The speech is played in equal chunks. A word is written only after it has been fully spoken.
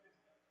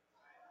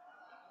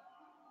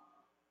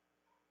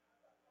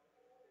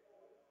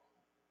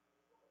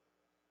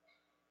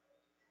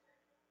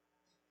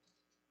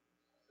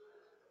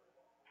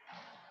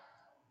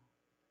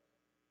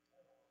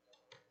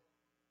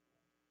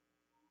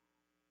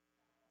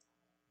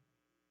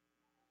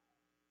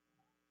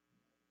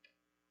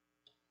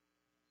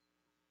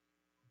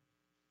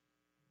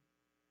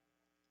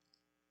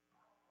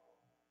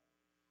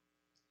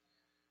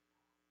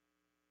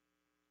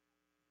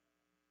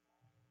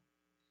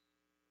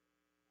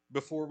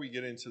Before we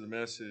get into the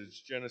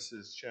message,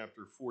 Genesis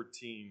chapter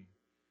 14,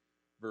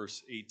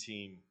 verse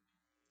 18.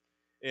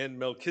 And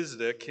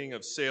Melchizedek, king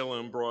of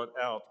Salem, brought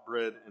out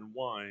bread and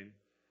wine.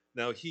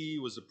 Now he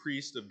was a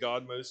priest of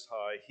God Most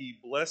High. He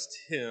blessed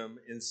him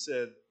and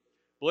said,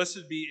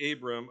 Blessed be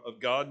Abram of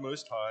God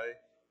Most High,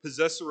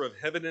 possessor of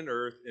heaven and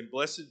earth, and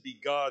blessed be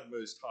God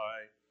Most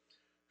High,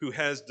 who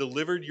has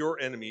delivered your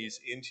enemies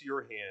into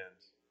your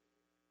hand.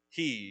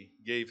 He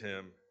gave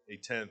him a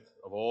tenth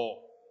of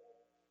all.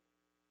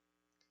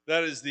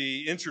 That is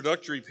the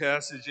introductory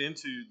passage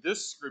into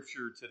this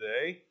scripture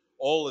today,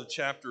 all of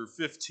chapter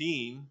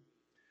 15.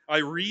 I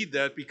read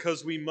that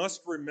because we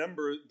must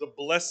remember the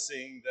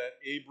blessing that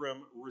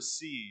Abram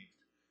received.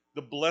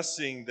 The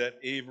blessing that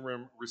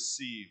Abram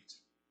received.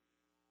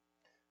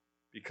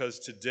 Because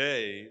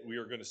today we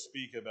are going to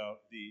speak about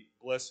the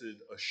blessed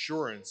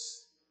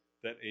assurance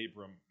that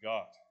Abram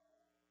got.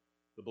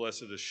 The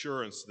blessed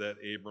assurance that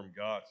Abram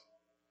got.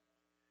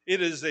 It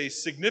is a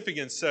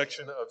significant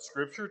section of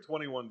Scripture,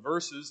 21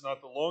 verses, not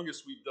the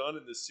longest we've done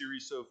in this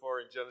series so far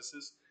in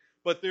Genesis,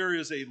 but there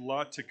is a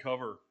lot to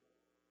cover.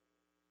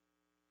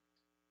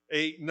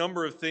 A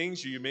number of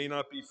things you may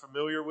not be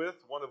familiar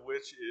with, one of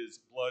which is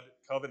blood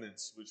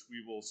covenants, which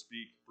we will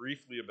speak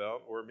briefly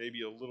about, or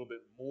maybe a little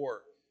bit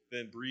more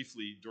than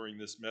briefly during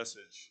this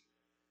message,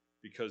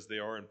 because they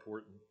are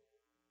important.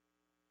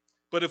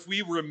 But if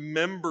we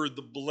remember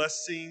the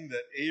blessing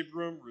that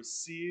Abram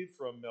received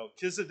from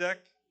Melchizedek,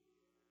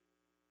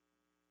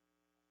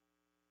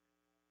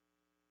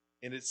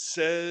 and it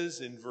says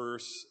in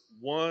verse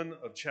 1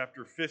 of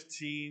chapter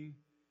 15,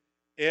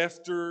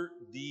 after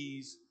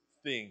these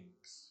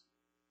things,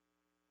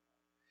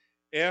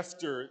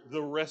 after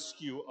the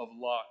rescue of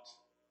Lot,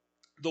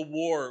 the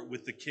war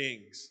with the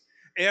kings,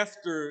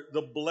 after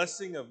the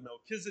blessing of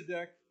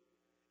Melchizedek,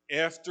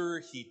 after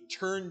he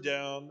turned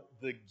down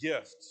the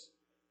gift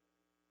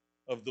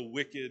of the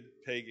wicked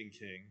pagan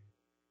king,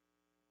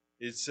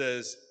 it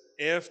says,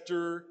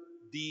 after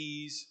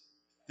these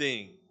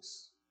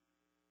things,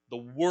 the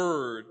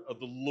word of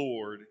the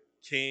Lord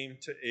came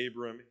to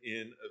Abram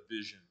in a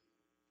vision.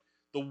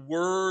 The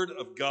word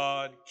of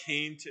God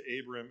came to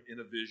Abram in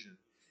a vision.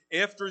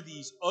 After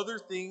these other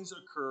things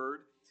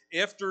occurred,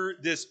 after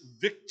this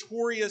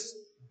victorious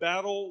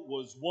battle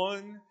was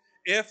won,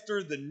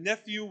 after the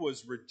nephew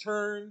was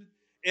returned,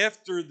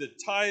 after the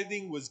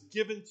tithing was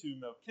given to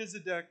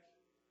Melchizedek,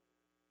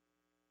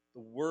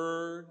 the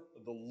word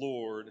of the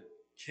Lord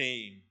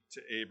came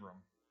to Abram.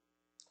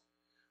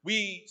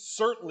 We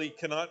certainly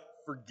cannot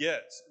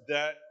forget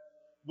that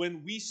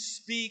when we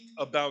speak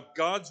about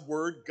God's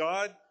word,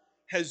 God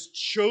has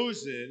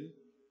chosen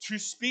to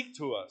speak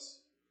to us.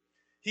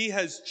 He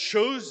has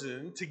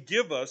chosen to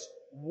give us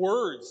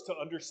words to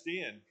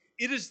understand.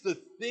 It is the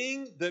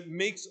thing that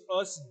makes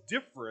us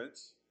different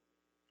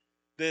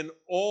than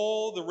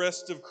all the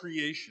rest of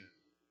creation.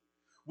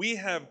 We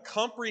have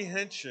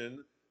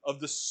comprehension of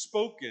the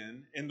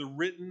spoken and the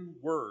written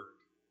word.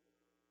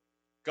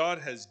 God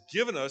has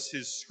given us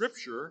his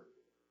scripture.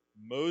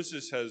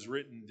 Moses has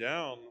written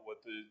down what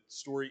the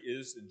story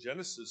is in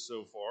Genesis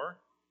so far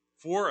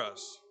for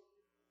us,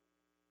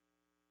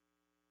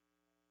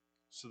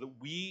 so that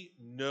we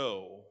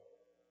know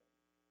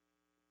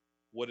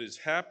what has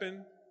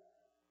happened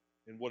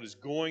and what is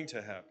going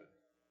to happen.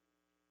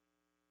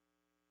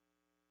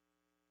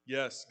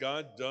 Yes,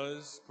 God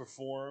does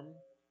perform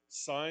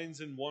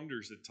signs and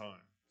wonders at times.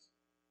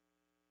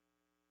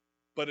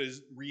 But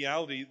as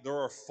reality, there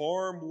are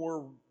far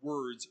more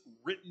words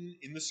written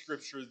in the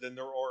scripture than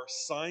there are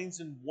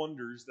signs and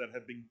wonders that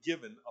have been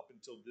given up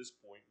until this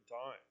point in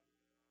time.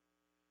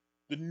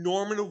 The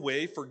normative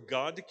way for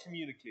God to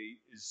communicate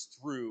is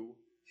through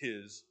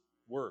his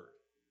word.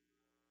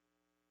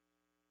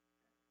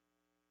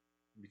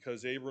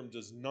 Because Abram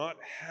does not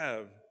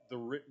have the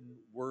written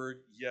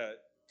word yet,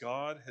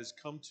 God has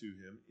come to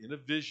him in a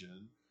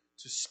vision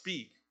to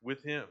speak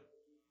with him.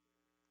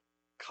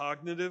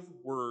 Cognitive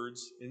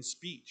words and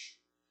speech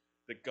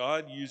that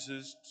God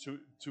uses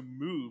to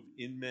move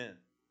in men.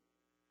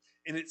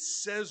 And it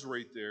says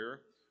right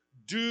there,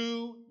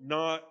 do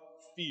not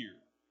fear,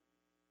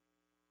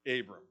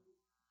 Abram.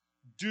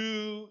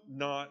 Do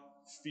not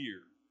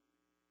fear.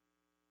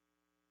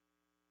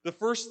 The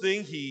first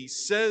thing he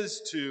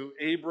says to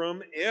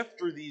Abram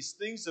after these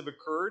things have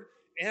occurred,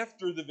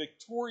 after he's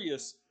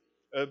victorious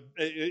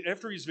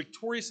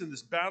in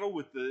this battle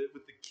with the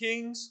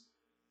kings,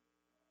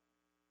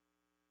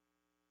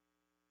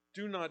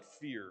 do not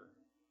fear,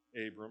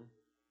 Abram.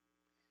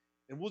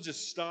 And we'll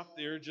just stop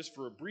there just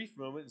for a brief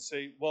moment and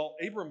say, well,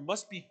 Abram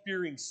must be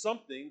fearing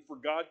something for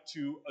God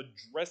to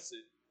address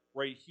it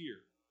right here.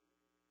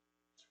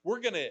 We're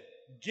going to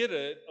get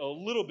it a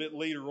little bit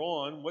later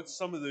on, what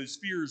some of those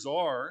fears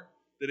are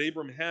that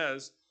Abram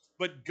has.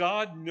 But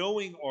God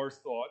knowing our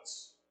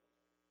thoughts,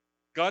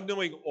 God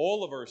knowing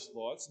all of our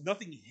thoughts,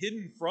 nothing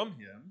hidden from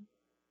him,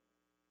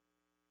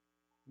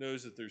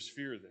 knows that there's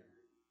fear there.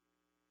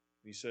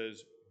 He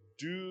says,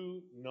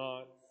 do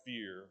not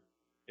fear,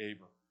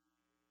 Abram.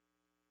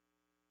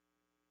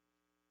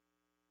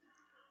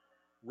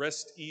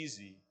 Rest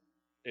easy,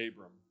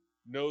 Abram.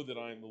 Know that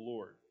I am the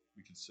Lord,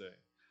 we could say.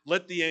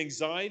 Let the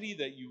anxiety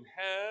that you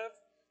have,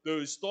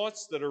 those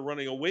thoughts that are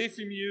running away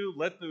from you,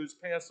 let those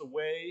pass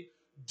away.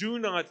 Do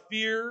not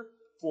fear,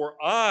 for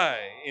I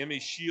am a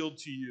shield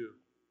to you.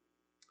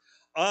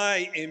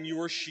 I am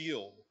your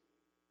shield.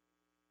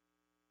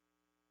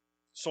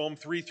 Psalm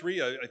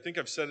 3:3, I think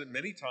I've said it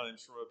many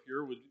times from up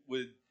here,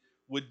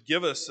 would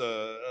give us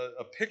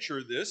a picture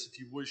of this if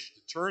you wish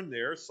to turn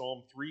there.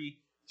 Psalm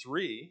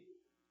 3:3.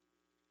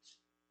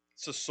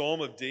 It's a psalm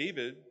of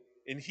David,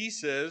 and he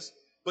says,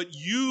 "But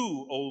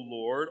you, O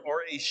Lord,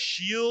 are a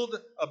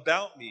shield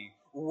about me,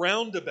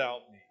 round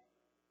about me.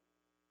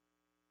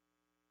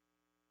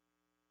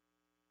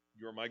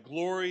 You are my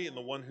glory and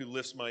the one who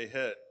lifts my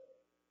head."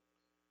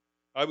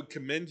 I would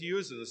commend to you,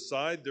 as an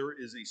aside, there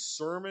is a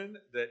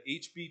sermon that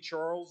H.B.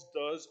 Charles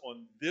does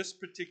on this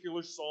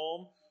particular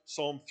psalm,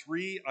 Psalm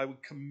 3. I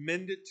would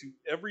commend it to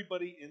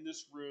everybody in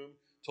this room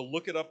to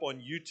look it up on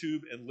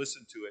YouTube and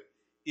listen to it.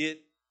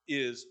 It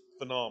is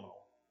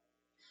phenomenal.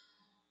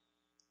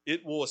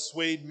 It will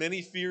assuage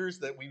many fears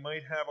that we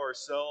might have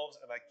ourselves,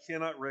 and I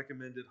cannot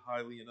recommend it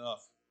highly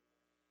enough.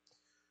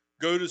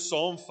 Go to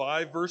Psalm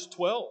 5, verse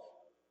 12.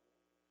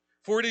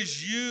 For it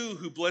is you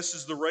who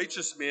blesses the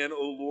righteous man,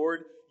 O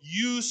Lord.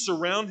 You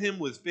surround him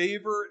with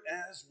favor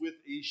as with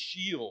a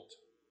shield.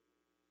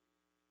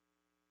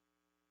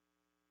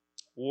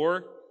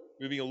 Or,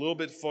 moving a little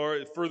bit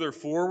further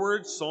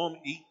forward, Psalm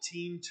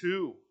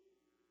 18:2.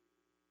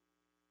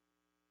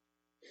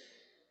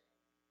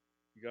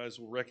 You guys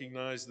will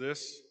recognize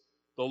this.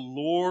 The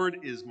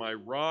Lord is my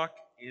rock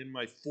and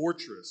my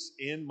fortress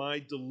and my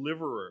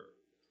deliverer.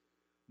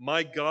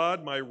 My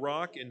God, my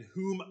rock, in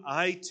whom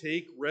I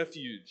take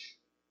refuge.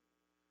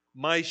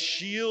 My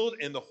shield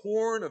and the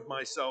horn of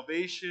my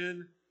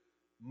salvation,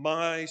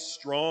 my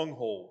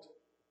stronghold.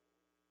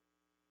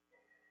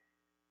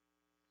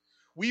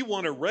 We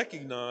want to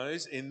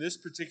recognize in this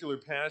particular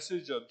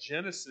passage of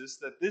Genesis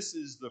that this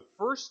is the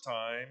first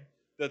time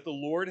that the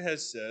Lord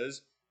has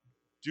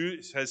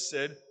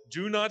said,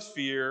 do not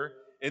fear,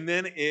 and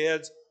then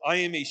adds, I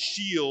am a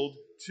shield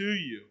to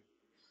you.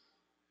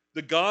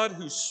 The God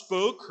who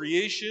spoke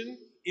creation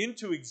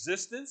into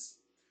existence,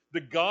 the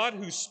God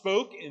who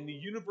spoke and the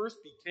universe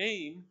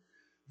became,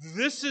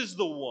 this is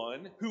the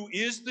one who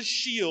is the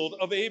shield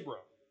of Abram.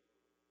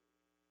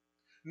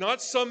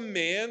 Not some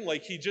man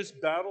like he just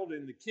battled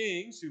in the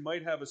Kings who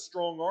might have a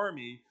strong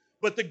army,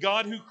 but the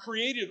God who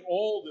created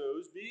all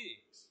those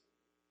beings.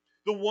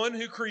 The one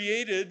who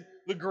created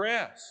the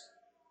grass,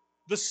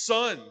 the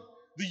sun,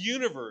 the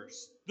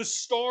universe, the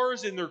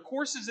stars in their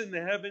courses in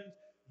the heavens.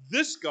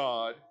 This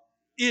God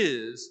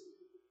is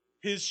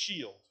his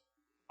shield.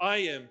 I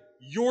am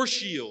your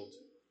shield.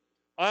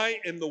 I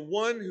am the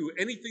one who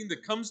anything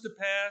that comes to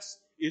pass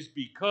is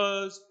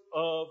because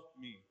of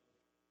me.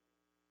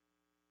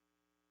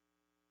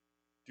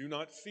 Do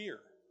not fear.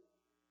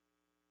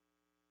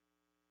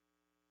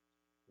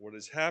 What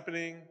is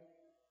happening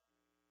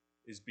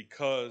is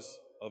because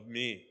of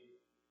me.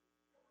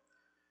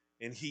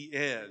 And he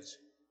adds,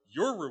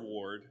 your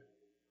reward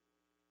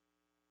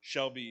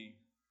shall be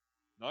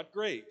not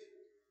great,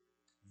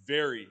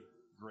 very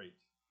great.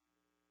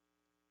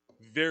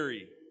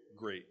 Very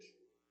great.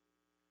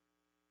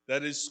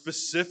 That is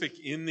specific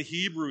in the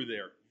Hebrew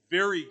there.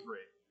 Very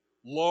great,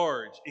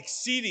 large,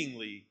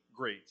 exceedingly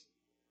great.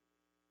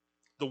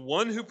 The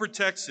one who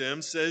protects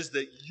him says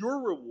that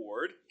your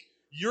reward,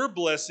 your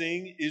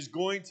blessing is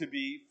going to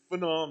be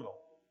phenomenal.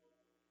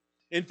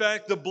 In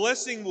fact, the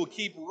blessing will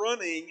keep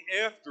running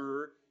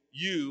after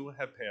you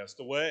have passed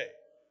away.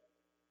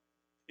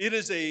 It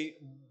is a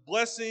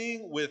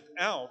blessing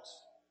without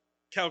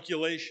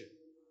calculation,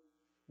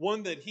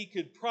 one that he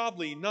could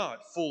probably not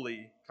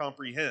fully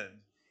comprehend,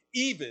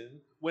 even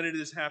when it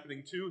is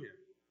happening to him.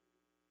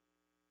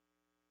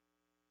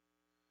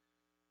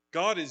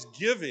 God is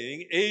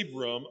giving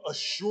Abram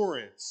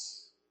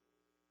assurance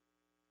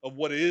of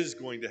what is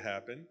going to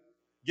happen,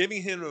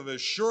 giving him an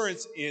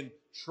assurance in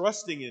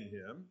trusting in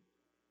him,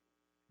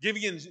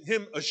 giving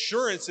him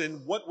assurance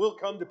in what will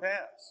come to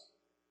pass.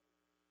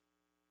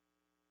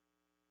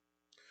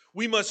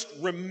 We must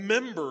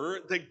remember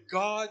that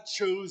God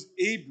chose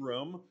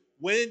Abram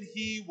when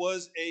he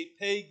was a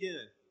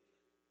pagan.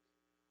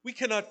 We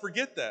cannot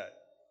forget that.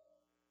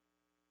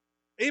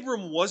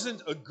 Abram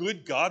wasn't a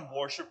good God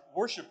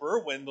worshiper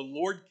when the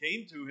Lord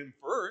came to him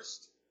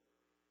first.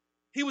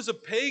 He was a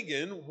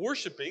pagan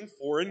worshiping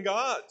foreign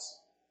gods.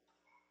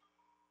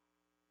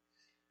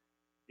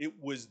 It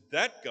was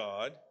that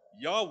God,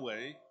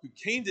 Yahweh, who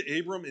came to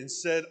Abram and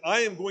said,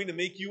 I am going to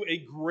make you a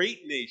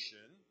great nation.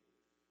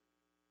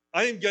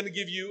 I am going to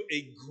give you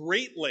a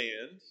great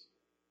land.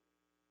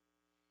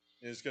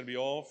 And it's going to be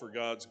all for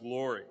God's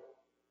glory.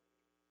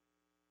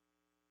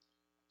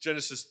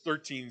 Genesis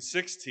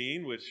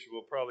 13:16, which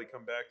we'll probably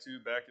come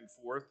back and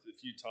forth a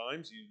few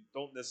times. You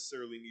don't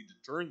necessarily need to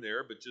turn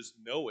there, but just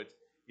know it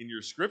in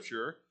your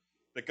scripture,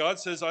 that God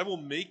says, I will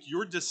make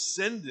your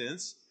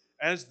descendants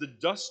as the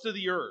dust of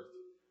the earth,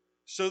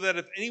 so that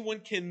if anyone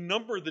can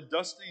number the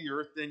dust of the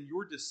earth, then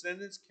your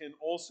descendants can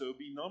also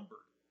be numbered.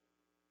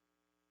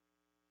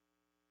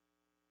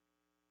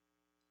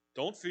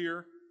 Don't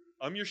fear.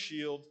 I'm your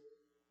shield.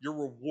 Your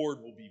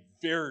reward will be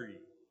very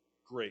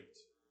great.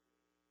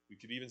 We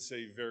could even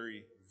say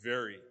very,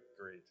 very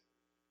great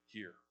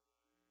here.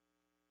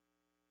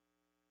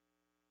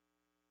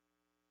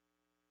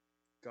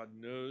 God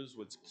knows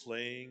what's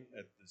playing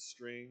at the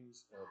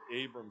strings of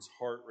Abram's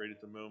heart right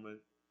at the moment.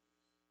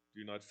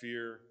 Do not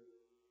fear.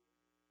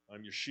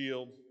 I'm your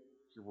shield.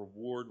 Your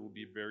reward will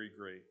be very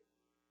great.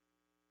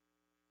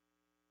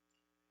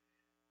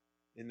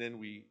 And then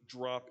we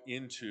drop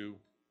into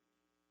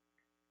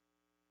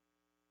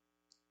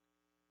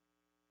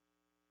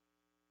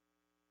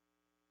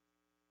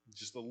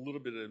just a little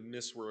bit of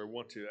miss where I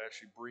want to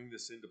actually bring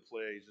this into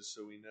play just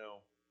so we know.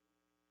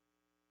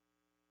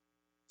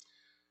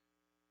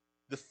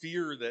 The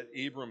fear that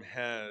Abram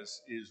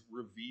has is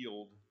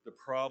revealed. The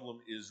problem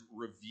is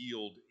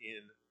revealed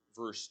in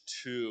verse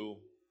 2.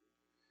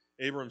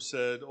 Abram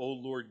said, O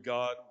Lord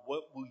God,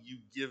 what will you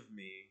give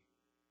me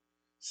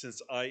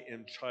since I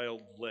am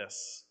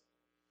childless?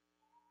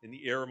 And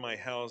the heir of my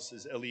house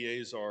is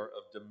Eleazar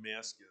of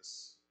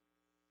Damascus.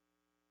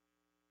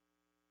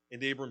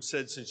 And Abram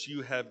said, since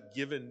you have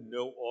given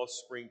no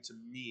offspring to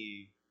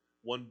me,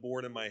 one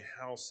born in my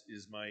house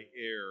is my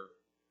heir.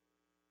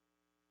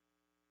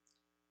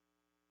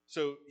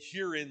 So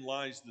herein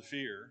lies the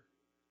fear.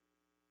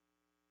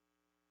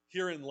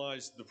 Herein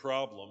lies the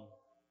problem.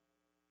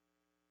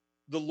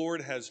 The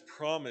Lord has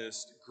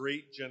promised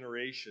great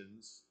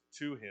generations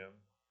to him,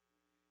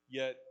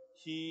 yet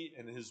he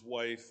and his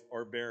wife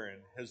are barren.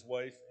 His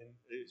wife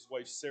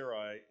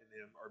Sarai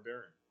and him are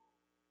barren.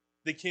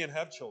 They can't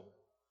have children.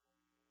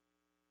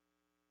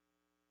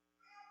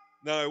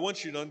 Now, I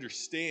want you to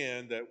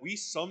understand that we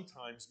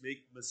sometimes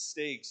make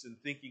mistakes in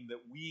thinking that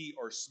we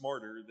are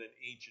smarter than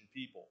ancient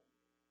people.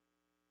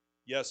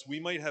 Yes, we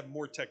might have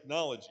more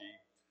technology,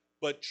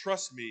 but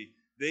trust me,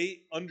 they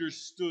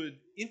understood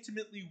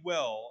intimately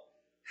well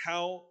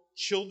how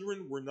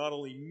children were not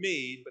only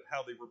made, but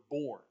how they were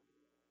born.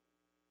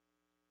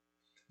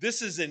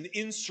 This is an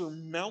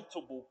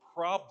insurmountable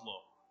problem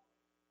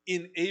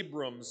in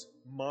Abram's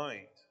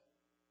mind.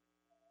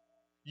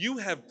 You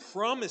have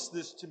promised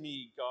this to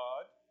me, God.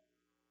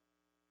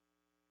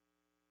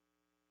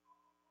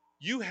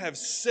 You have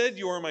said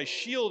you are my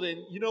shield,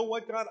 and you know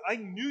what, God? I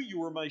knew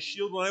you were my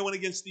shield when I went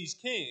against these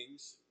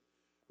kings,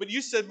 but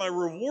you said my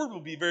reward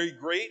will be very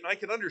great, and I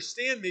can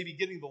understand maybe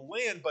getting the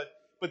land,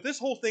 but this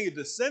whole thing of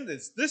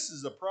descendants, this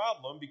is a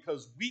problem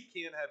because we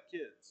can't have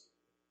kids.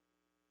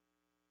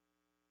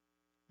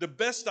 The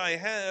best I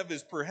have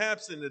is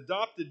perhaps an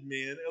adopted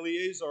man,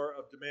 Eleazar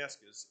of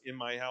Damascus, in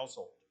my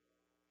household.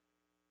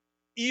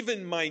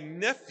 Even my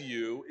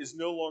nephew is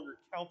no longer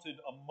counted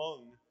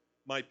among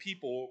my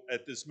people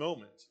at this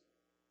moment.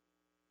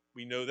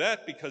 We know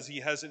that because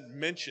he hasn't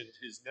mentioned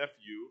his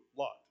nephew,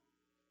 Lot.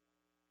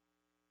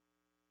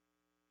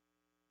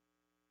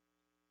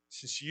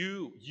 Since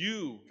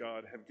you,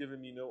 God, have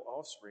given me no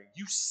offspring,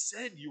 you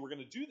said you were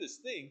going to do this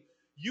thing,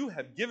 you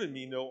have given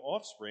me no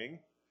offspring.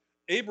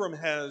 Abram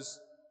has,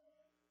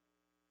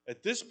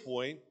 at this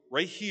point,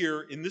 right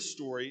here in this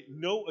story,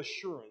 no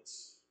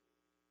assurance.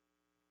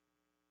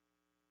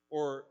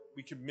 Or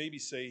we could maybe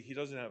say he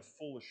doesn't have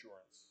full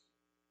assurance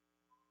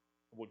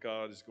of what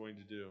God is going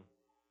to do.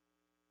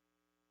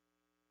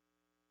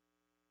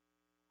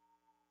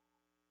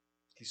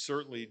 He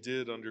certainly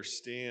did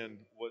understand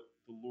what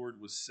the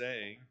Lord was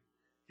saying.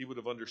 He would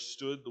have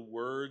understood the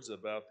words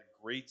about the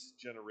great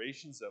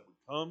generations that would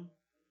come.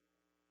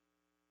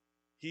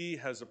 He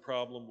has a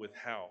problem with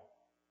how.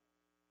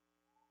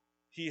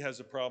 He has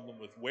a problem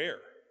with where.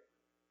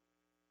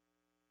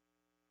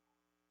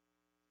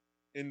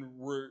 And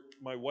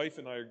my wife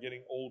and I are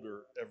getting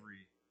older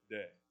every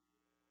day.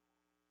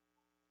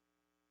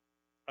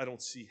 I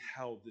don't see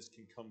how this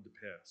can come to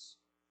pass.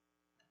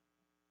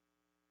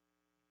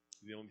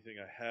 The only thing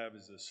I have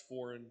is this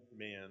foreign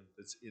man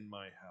that's in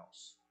my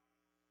house.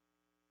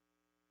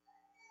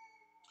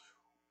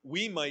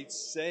 We might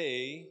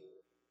say,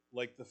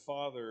 like the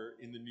Father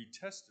in the New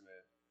Testament,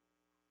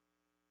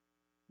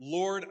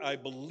 Lord, I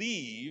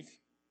believe,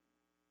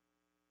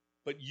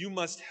 but you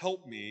must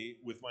help me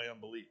with my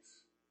unbelief.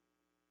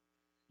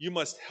 You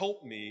must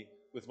help me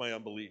with my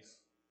unbelief.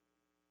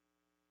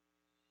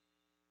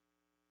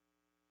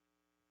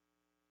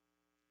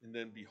 And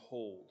then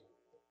behold,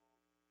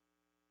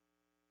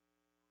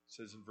 it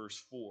says in verse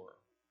 4,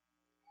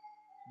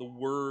 the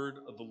word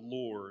of the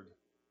Lord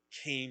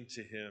came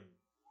to him,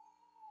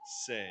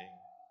 saying,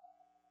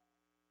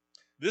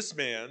 this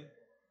man,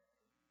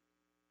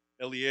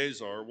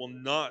 Eleazar, will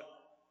not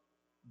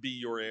be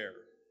your heir,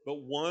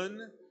 but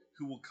one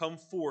who will come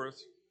forth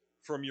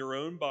from your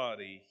own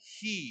body,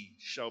 he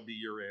shall be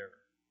your heir.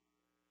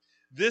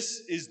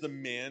 This is the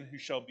man who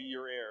shall be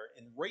your heir.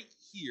 And right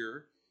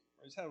here,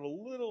 I was having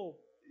a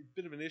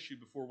bit of an issue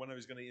before when I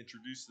was going to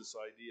introduce this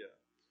idea.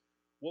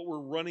 What we're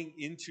running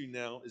into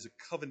now is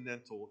a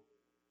covenantal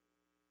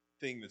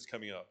thing that's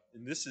coming up.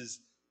 And this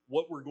is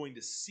what we're going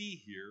to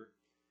see here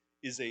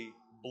is a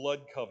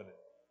blood covenant.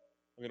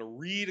 I'm going to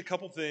read a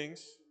couple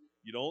things.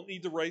 You don't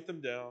need to write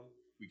them down.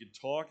 We could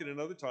talk at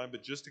another time,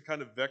 but just to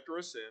kind of vector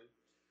us in,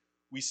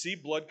 we see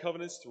blood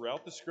covenants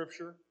throughout the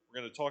Scripture. We're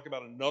going to talk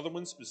about another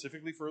one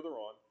specifically further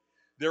on.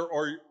 There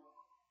are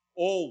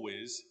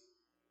always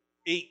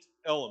 8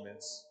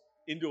 elements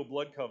into a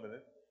blood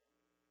covenant,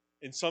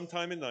 and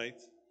sometime in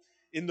ninth.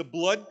 And the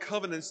blood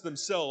covenants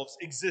themselves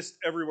exist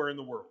everywhere in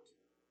the world.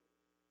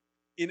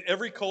 In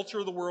every culture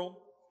of the world,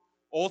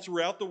 all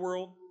throughout the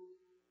world,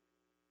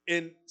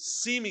 and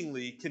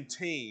seemingly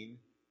contain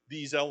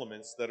these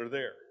elements that are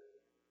there.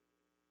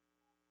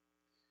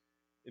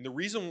 And the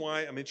reason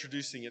why I'm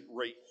introducing it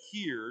right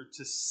here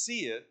to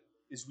see it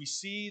is we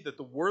see that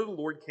the word of the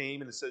Lord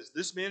came and it says,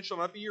 "This man shall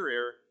not be your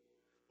heir,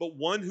 but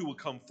one who will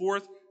come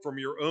forth from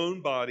your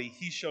own body,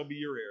 he shall be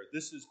your heir."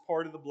 This is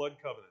part of the blood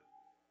covenant.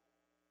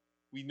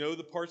 We know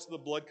the parts of the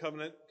blood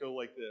covenant go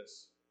like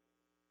this.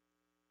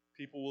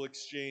 People will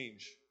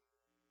exchange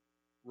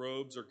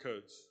robes or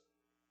coats,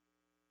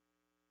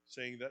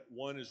 saying that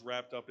one is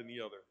wrapped up in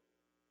the other.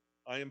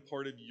 I am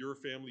part of your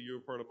family, you are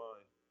part of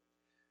mine.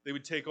 They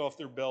would take off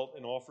their belt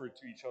and offer it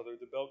to each other.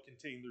 The belt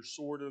contained their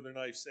sword or their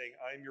knife, saying,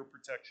 "I am your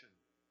protection."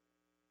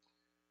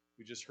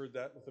 We just heard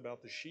that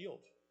about the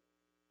shield.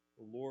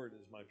 The Lord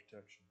is my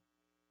protection,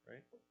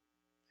 right?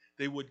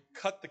 They would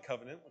cut the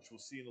covenant, which we'll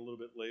see in a little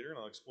bit later, and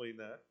I'll explain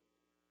that.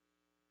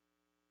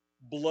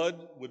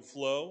 Blood would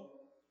flow.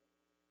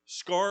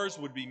 Scars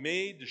would be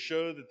made to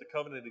show that the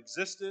covenant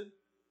existed.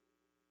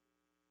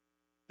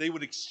 They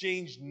would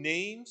exchange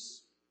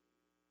names.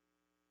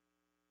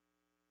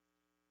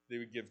 They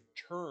would give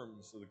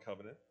terms of the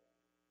covenant,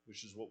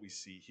 which is what we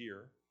see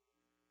here.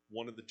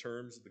 One of the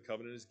terms of the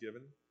covenant is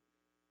given.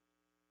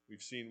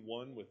 We've seen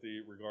one with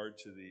regard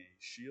to the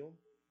shield.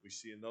 We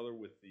see another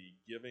with the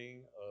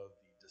giving of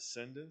the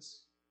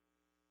descendants.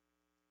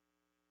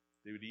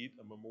 They would eat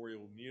a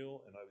memorial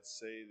meal, and I would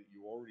say that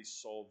you already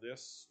saw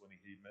this when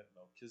he met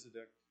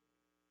Melchizedek,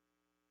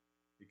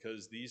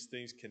 because these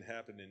things can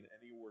happen in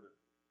any order,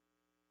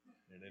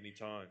 at any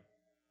time.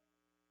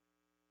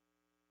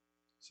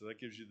 So that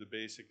gives you the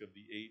basic of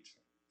the 8.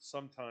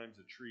 Sometimes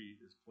a tree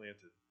is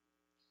planted,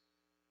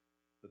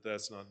 but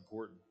that's not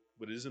important.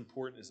 What is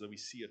important is that we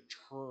see a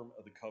term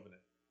of the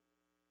covenant.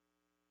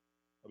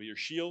 I'll be your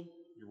shield,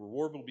 your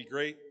reward will be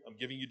great. I'm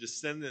giving you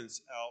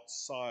descendants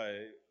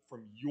outside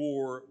from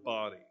your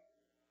body.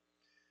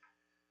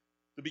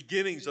 The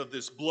beginnings of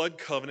this blood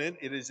covenant,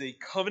 it is a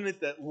covenant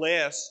that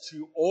lasts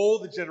to all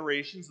the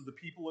generations of the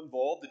people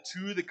involved, the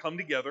two that come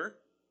together,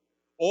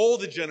 all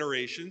the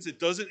generations.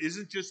 It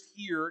isn't just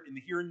here in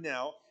the here and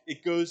now.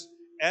 It goes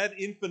ad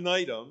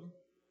infinitum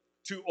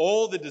to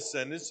all the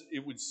descendants,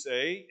 it would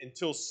say,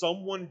 until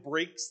someone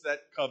breaks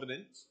that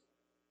covenant.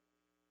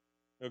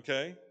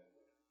 Okay?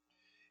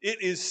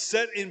 It is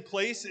set in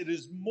place. It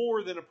is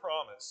more than a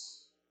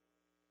promise.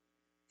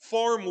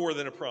 Far more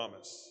than a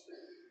promise.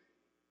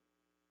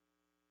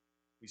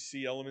 We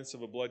see elements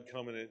of a blood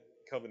covenant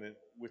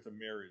with a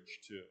marriage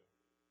too.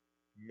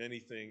 Many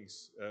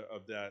things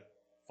of that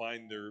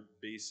find their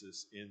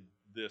basis in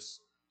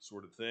this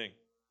sort of thing.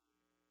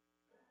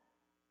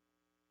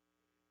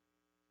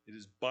 It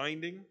is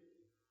binding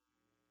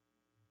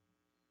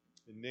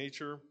in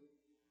nature,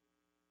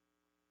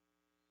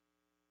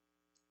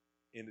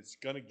 and it's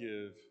going to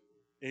give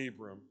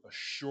Abram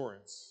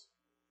assurance,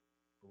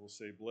 or we'll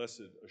say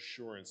blessed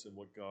assurance in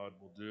what God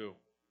will do.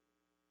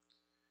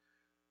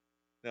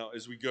 Now,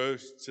 as we go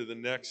to the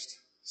next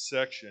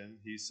section,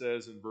 he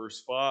says in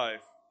verse 5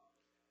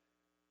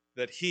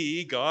 that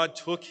God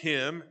took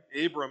him,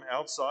 Abram,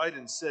 outside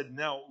and said,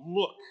 "Now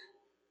look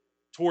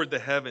toward the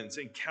heavens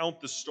and count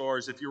the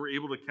stars if you were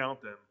able to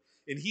count them."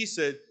 And he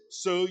said,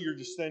 "So your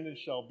descendants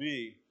shall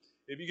be."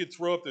 If you could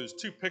throw up those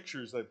 2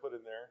 pictures I put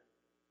in there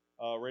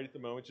right at the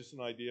moment, just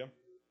an idea.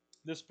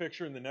 This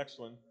picture and the next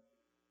one,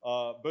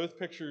 both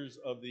pictures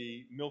of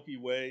the Milky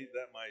Way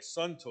that my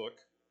son took.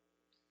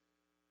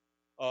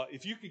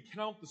 If you could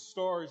count the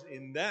stars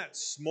in that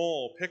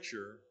small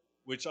picture,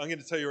 which I'm going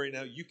to tell you right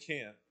now, you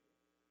can't.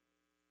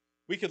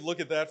 We could look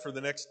at that for the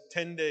next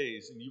 10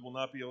 days, and you will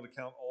not be able to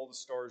count all the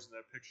stars in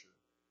that picture.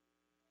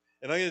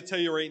 And I'm going to tell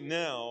you right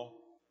now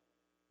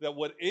that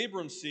what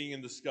Abram's seeing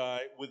in the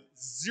sky with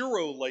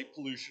 0 light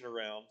pollution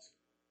around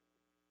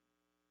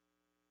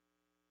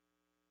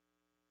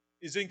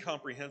is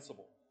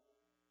incomprehensible.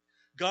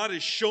 God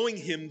is showing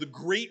him the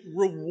great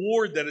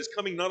reward that is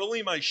coming. Not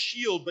only my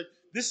shield, but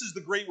this is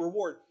the great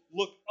reward.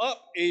 Look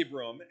up,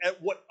 Abram,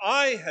 at what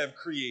I have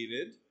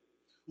created.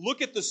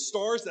 Look at the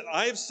stars that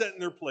I have set in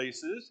their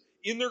places,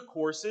 in their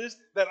courses,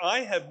 that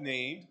I have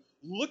named.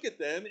 Look at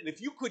them, and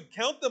if you could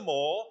count them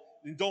all,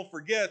 and don't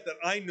forget that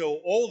I know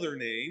all their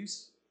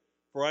names,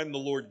 for I am the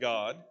Lord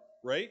God,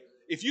 right?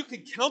 If you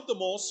could count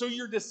them all, so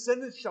your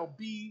descendants shall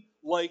be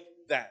like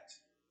that.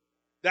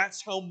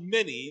 That's how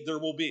many there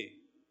will be.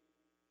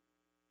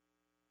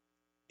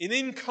 An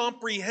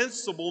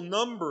incomprehensible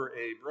number,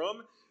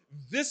 Abram.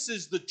 This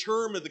is the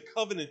term of the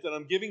covenant that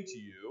I'm giving to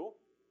you.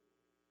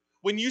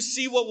 When you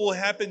see what will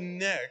happen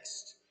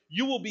next,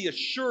 you will be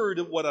assured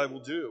of what I will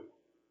do.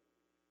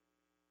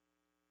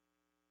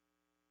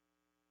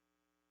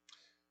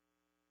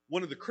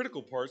 One of the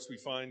critical parts we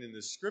find in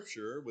this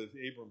scripture with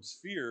Abram's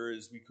fear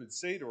is we could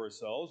say to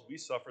ourselves, we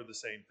suffer the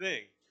same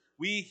thing.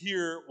 We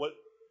hear what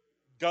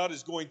God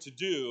is going to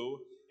do,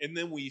 and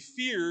then we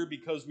fear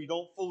because we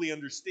don't fully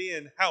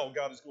understand how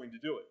God is going to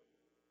do it.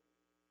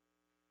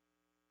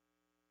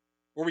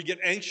 Or we get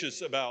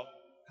anxious about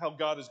how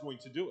God is going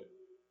to do it.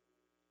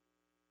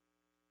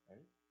 Right?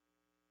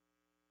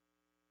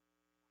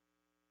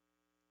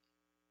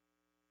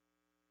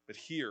 But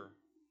here,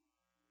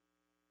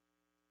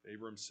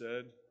 Abram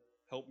said,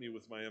 help me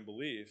with my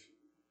unbelief.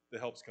 The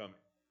help's coming.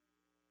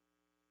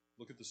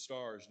 Look at the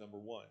stars, number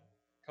one.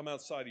 Come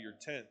outside of your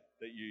tent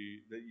that you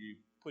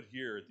put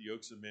here at the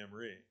Oaks of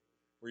Mamre,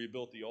 where you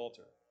built the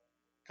altar.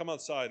 Come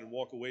outside and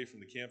walk away from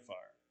the campfire.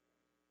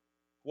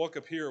 Walk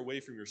up here away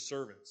from your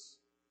servants.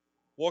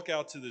 Walk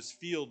out to this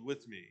field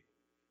with me,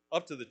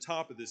 up to the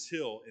top of this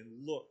hill,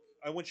 and look.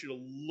 I want you to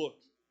look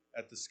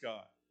at the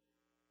sky.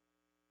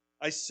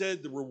 I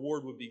said the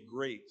reward would be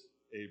great,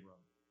 Abram.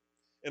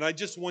 And I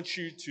just want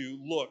you to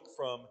look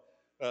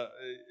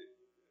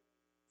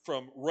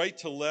from right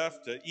to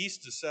left, to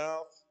east to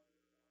south,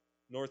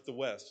 north to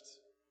west.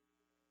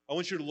 I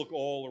want you to look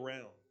all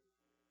around.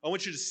 I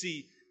want you to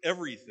see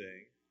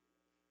everything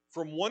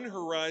from one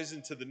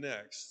horizon to the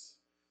next,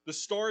 the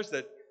stars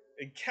that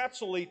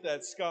encapsulate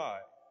that sky.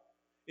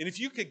 And if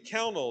you could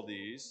count all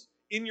these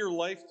in your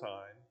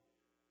lifetime,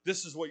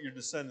 this is what your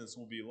descendants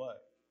will be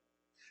like.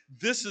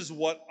 This is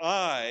what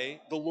I,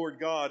 the Lord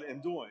God,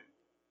 am doing.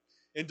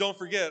 And don't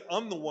forget,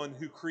 I'm the one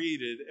who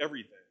created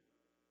everything.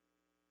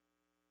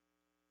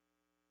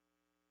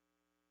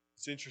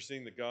 It's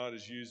interesting that God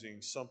is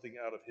using something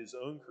out of his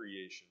own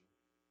creation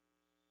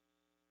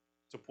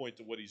to point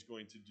to what he's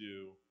going to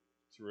do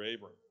through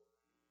Abram.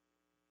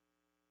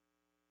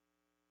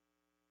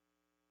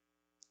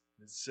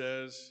 It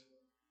says,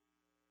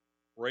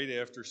 right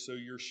after, so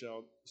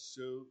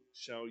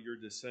shall your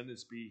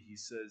descendants be, he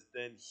says,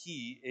 then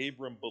he,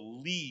 Abram,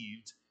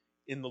 believed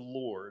in the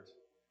Lord,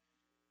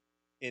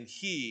 and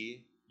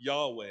he,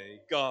 Yahweh,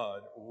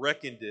 God,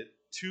 reckoned it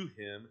to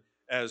him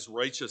as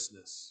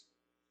righteousness.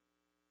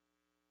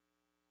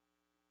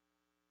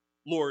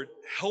 Lord,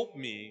 help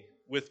me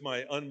with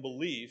my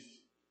unbelief.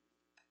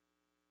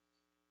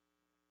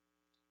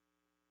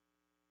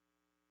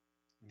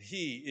 And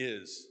he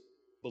is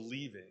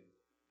believing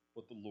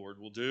what the Lord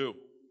will do.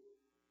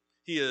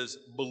 He is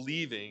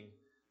believing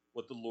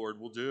what the Lord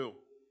will do.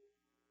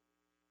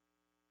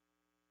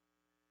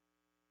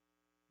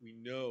 We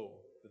know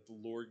that the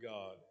Lord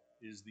God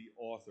is the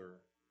author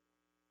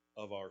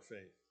of our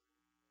faith.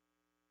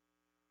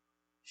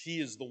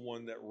 He is the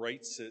one that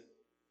writes it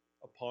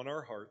upon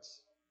our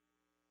hearts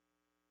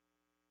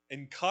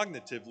and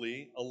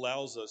cognitively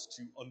allows us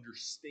to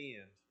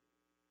understand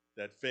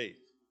that faith.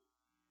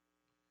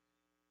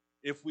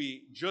 If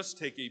we just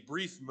take a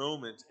brief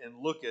moment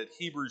and look at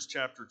Hebrews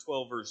chapter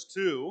 12, verse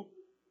 2,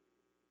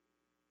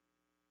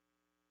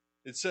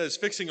 it says,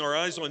 fixing our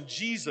eyes on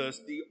Jesus,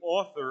 the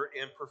author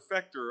and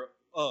perfecter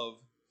of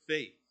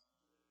faith.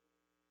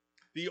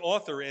 The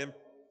author and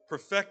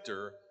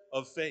perfecter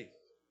of faith.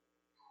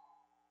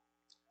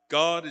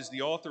 God is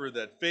the author of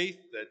that faith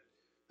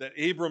that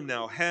Abram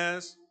now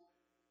has.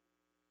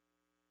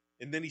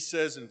 And then he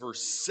says in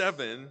verse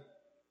 7,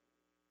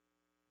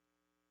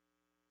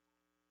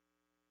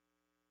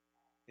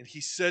 and he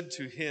said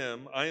to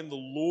him, I am the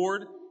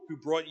Lord who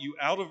brought you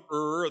out of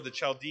Ur of the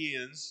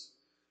Chaldeans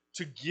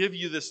to give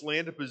you this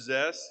land to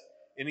possess.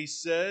 And he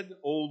said,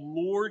 O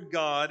Lord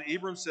God,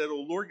 Abram said,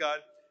 O Lord God,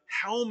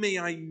 how may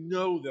I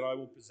know that I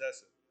will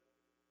possess it?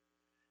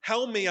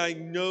 How may I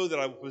know that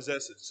I will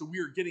possess it? So we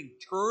are getting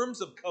terms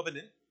of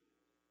covenant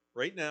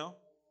right now.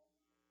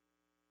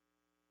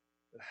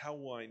 But how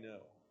will I know?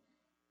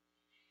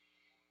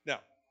 Now,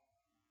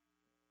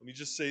 let me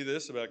just say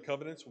this about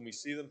covenants. When we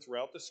see them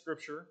throughout the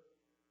scripture,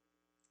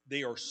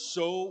 they are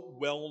so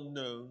well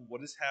known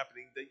what is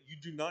happening that you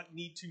do not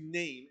need to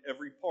name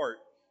every part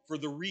for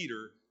the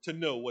reader to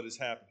know what is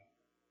happening.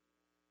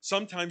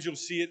 Sometimes you'll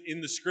see it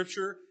in the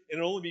scripture and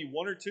it'll only be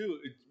one or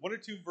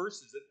two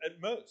verses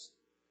at most.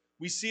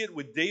 We see it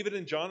with David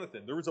and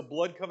Jonathan. There was a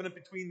blood covenant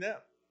between them.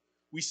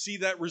 We see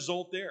that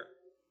result there.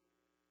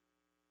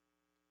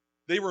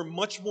 They were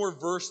much more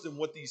versed in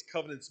what these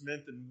covenants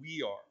meant than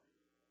we are.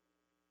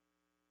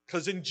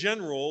 Because in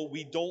general,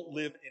 we don't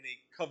live in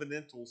a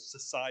covenantal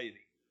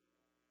society.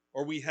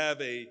 Or we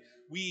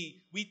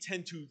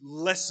tend to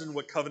lessen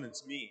what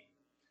covenants mean.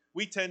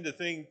 We tend to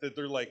think that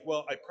they're like,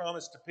 well, I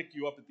promised to pick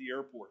you up at the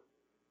airport.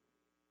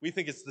 We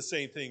think it's the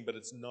same thing, but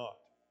it's not.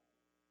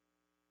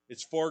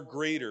 It's far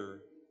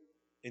greater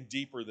and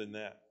deeper than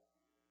that.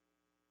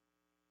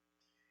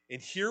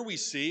 And here we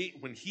see,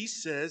 when he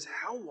says,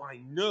 how will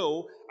I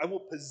know I will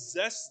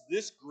possess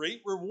this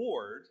great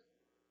reward?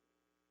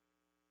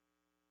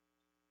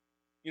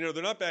 You know,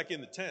 they're not back in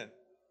the tent.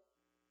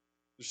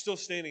 They're still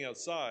standing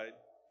outside.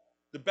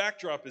 The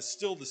backdrop is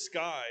still the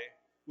sky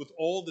with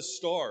all the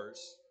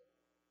stars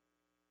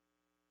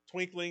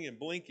twinkling and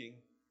blinking.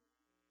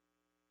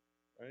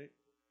 Right?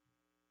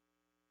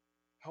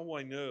 How will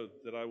I know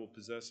that I will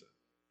possess it?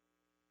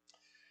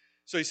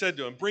 So he said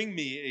to him, bring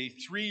me a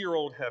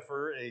 3-year-old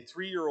heifer, a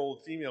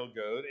 3-year-old female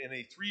goat, and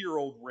a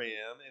 3-year-old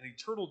ram, and a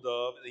turtle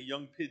dove, and a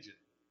young pigeon.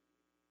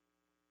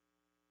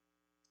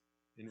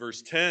 In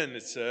verse 10,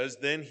 it says,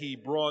 then he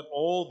brought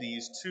all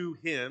these to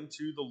him,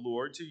 to the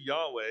Lord, to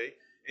Yahweh,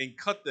 and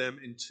cut them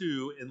in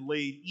two, and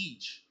laid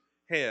each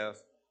half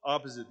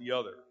opposite the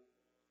other.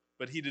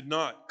 But he did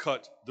not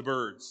cut the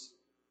birds.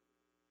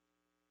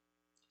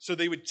 So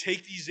they would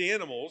take these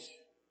animals,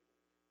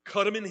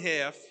 cut them in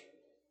half.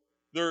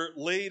 They're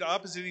laid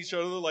opposite each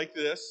other like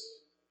this.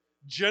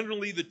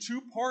 Generally, the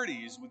two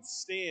parties would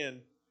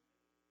stand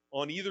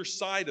on either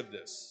side of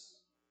this.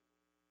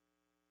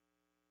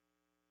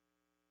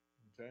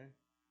 Okay?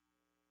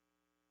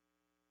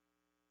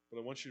 But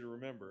I want you to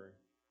remember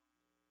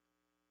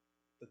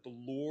that the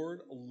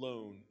Lord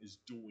alone is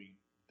doing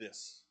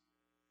this.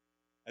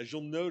 As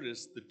you'll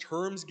notice, the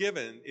terms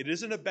given, it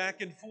isn't a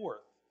back and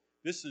forth.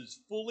 This is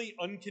fully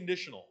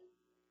unconditional.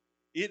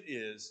 It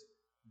is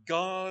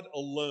God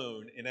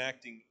alone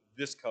enacting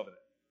this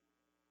covenant.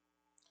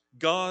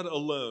 God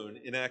alone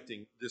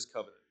enacting this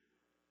covenant.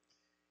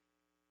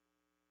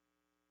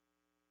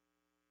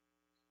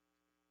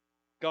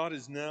 God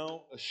is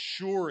now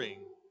assuring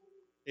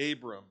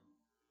Abram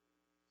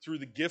through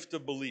the gift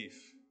of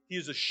belief. He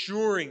is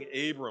assuring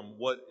Abram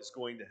what is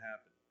going to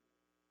happen.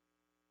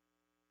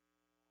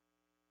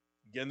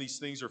 Again, these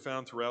things are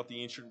found throughout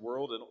the ancient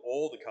world and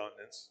all the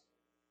continents.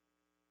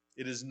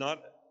 It is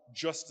not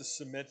just a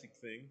semantic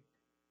thing.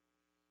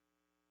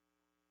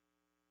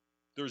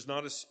 There's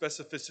not a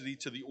specificity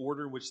to the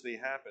order in which they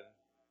happen.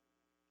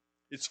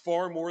 It's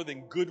far more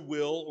than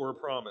goodwill or a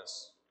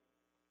promise.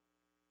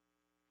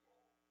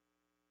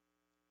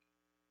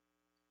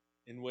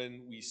 And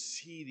when we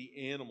see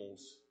the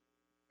animals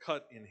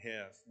cut in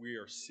half, we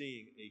are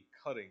seeing a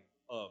cutting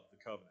of the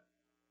covenant.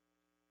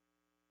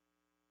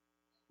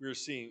 We are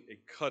seeing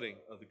a cutting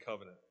of the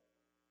covenant.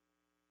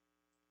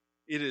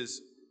 It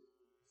is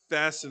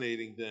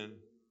fascinating then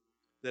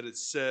that it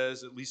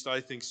says, at least I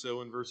think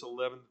so, in verse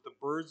 11, that the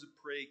birds of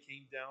prey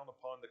came down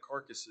upon the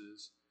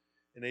carcasses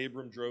and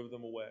Abram drove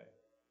them away.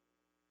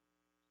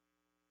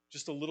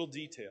 Just a little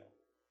detail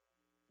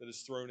that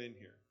is thrown in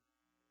here.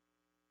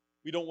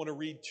 We don't want to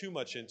read too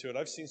much into it.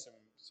 I've seen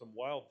some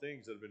wild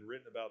things that have been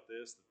written about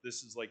this, that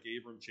this is like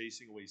Abram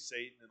chasing away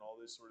Satan and all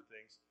this sort of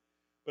things.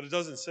 But it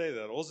doesn't say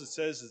that. All it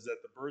says is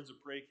that the birds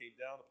of prey came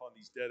down upon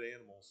these dead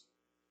animals,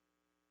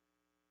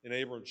 and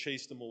Abram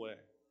chased them away.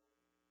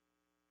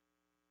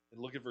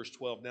 And look at verse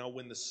 12. Now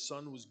when the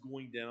sun was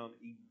going down,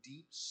 a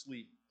deep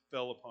sleep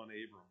fell upon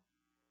Abram.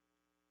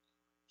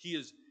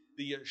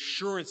 The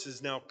assurance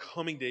is now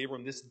coming to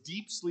Abram. This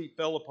deep sleep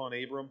fell upon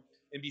Abram,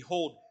 and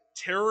behold,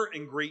 terror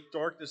and great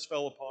darkness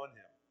fell upon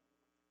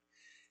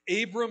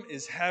him. Abram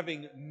is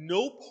having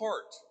no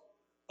part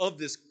of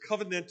this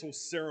covenantal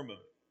ceremony.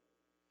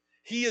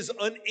 He is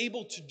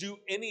unable to do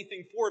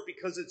anything for it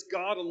because it's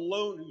God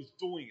alone who's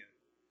doing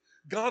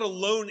it. God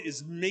alone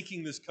is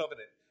making this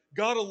covenant.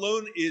 God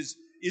alone is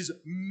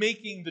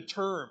making the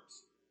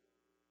terms.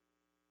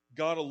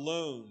 God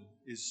alone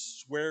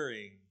is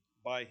swearing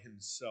by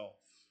himself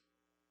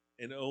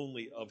and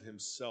only of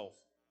himself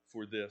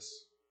for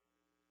this.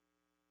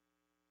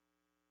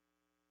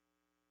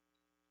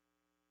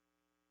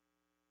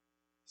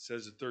 It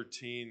says at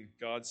 13,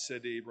 God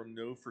said to Abram,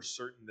 know for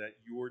certain that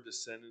your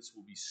descendants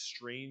will be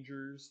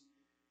strangers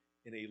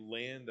in a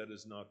land that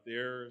is not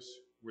theirs,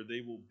 where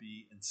they will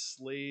be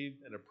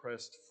enslaved and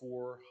oppressed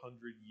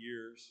 400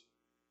 years.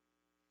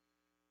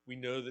 We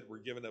know that we're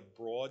given a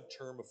broad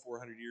term of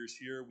 400 years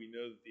here. We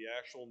know that the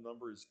actual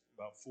number is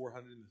about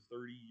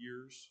 430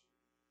 years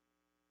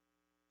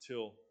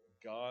till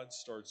God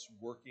starts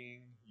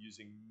working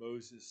using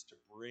Moses to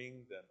bring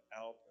them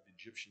out of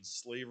Egyptian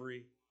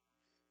slavery.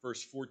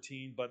 Verse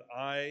 14, but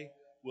I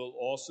will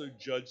also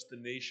judge the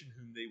nation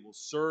whom they will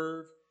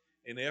serve,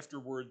 and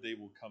afterward they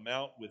will come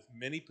out with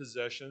many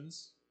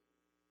possessions.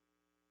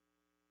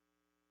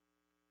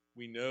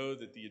 We know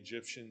that the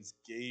Egyptians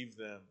gave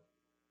them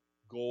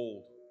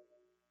gold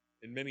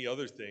and many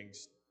other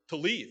things to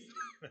leave.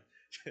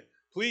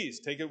 Please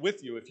take it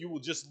with you. If you will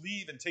just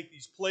leave and take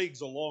these plagues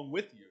along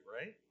with you,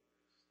 right?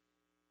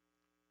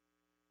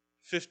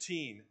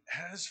 15,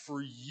 as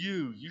for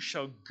you, you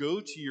shall go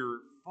to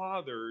your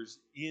fathers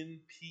in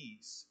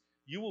peace.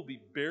 You will be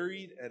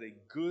buried at a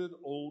good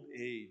old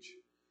age.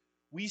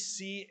 We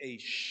see a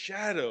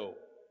shadow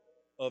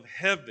of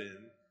heaven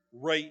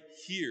right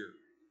here.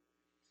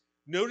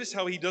 Notice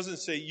how he doesn't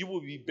say you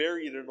will be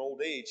buried in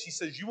old age. He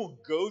says you will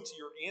go to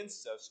your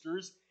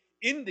ancestors,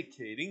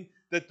 indicating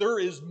that there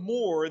is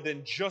more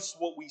than just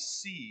what we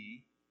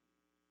see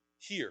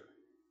here.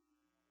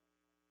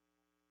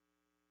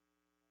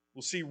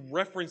 We'll see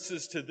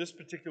references to this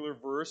particular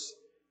verse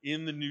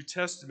in the New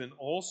Testament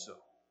also.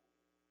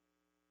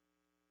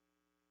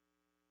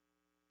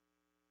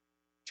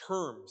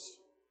 Terms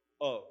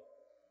of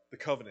the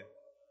covenant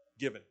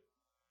given.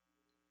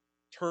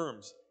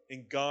 Terms,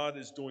 and God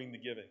is doing the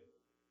giving.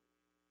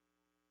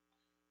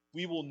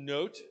 We will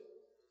note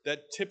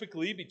that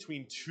typically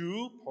between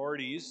two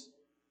parties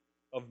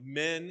of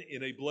men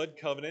in a blood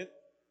covenant,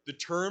 The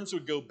terms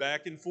would go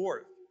back and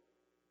forth.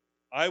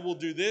 I will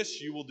do this,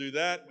 you will do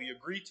that, we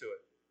agree to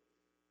it.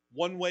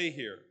 One way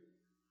here.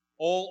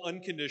 All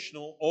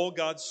unconditional, all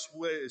God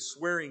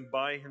swearing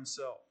by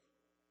himself.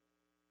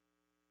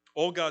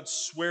 All God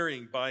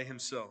swearing by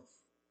himself.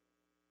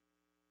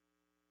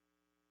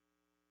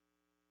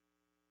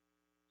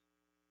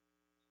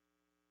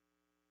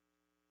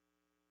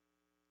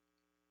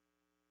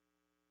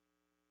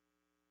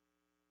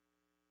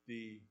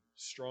 The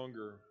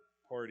stronger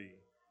party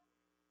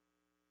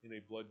in a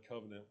blood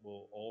covenant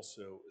will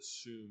also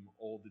assume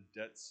all the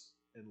debts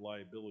and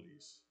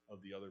liabilities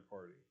of the other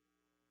party.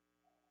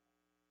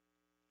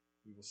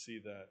 We will see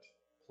that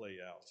play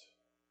out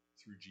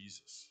through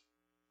Jesus.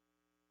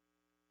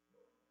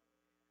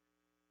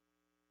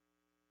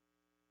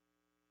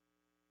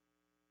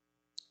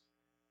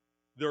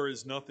 There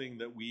is nothing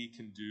that we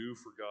can do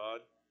for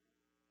God.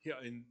 Yeah,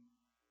 and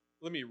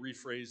let me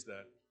rephrase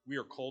that. We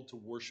are called to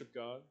worship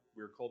God.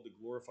 We are called to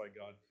glorify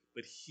God,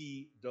 but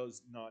he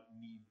does not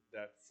need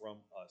that from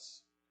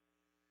us.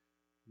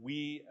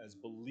 We as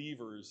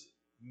believers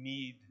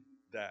need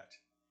that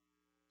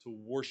to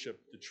worship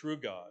the true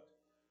God,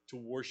 to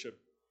worship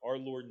our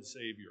Lord and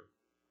Savior.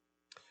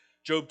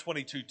 Job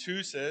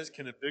 22:2 says,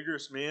 "Can a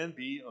vigorous man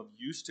be of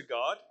use to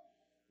God,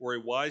 or a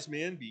wise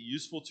man be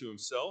useful to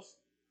himself?"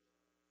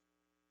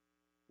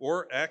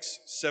 Or Acts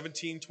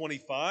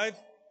 17:25,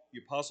 the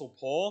Apostle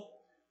Paul,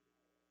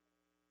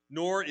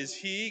 "Nor is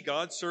he,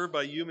 God, served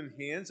by human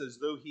hands as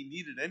though he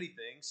needed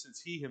anything,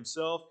 since he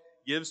himself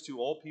gives to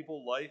all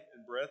people life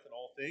and breath and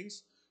all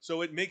things."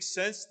 So it makes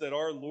sense that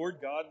our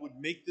Lord God would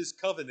make this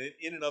covenant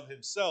in and of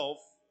himself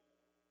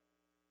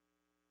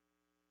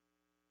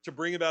to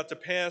bring about to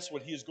pass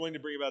what he is going to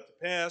bring about to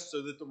pass,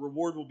 so that the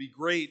reward will be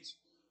great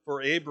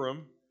for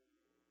Abram.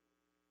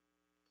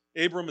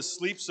 Abram is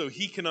asleep, so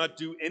he cannot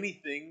do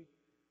anything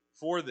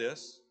for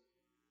this.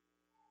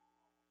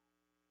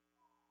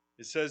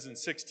 It says in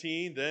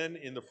 16, "Then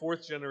in the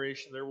fourth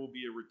generation there will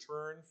be a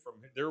return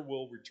from, they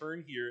will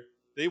return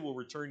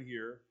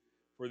here,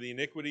 for the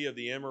iniquity of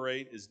the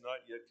Amorite is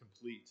not yet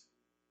complete."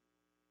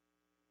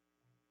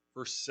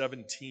 Verse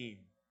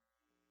 17,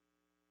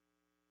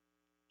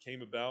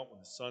 "Came about when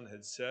the sun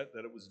had set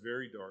that it was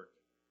very dark.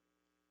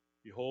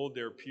 Behold,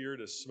 there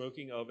appeared a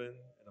smoking oven,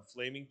 and a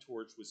flaming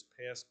torch was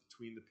passed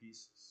between the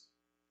pieces."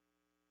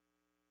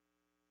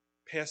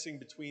 Passing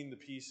between the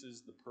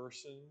pieces, the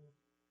person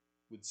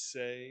would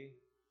say,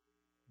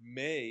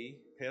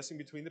 passing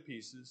between the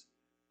pieces,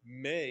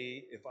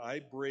 if I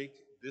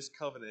break this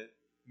covenant,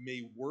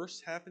 may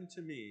worse happen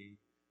to me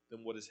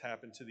than what has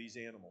happened to these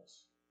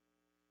animals.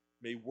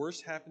 May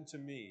worse happen to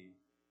me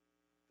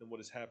than what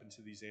has happened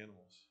to these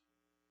animals.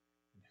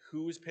 And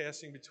who is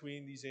passing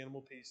between these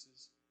animal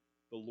pieces?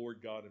 The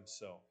Lord God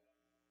himself.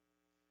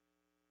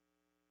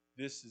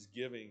 This is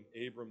giving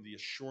Abram the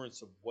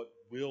assurance of what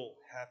will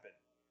happen.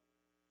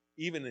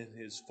 Even in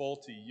his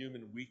faulty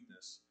human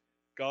weakness,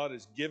 God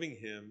is giving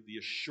him the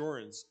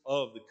assurance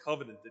of the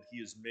covenant that he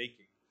is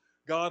making.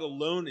 God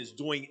alone is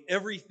doing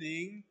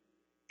everything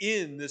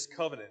in this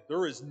covenant.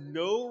 There is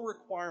no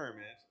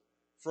requirement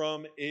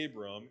from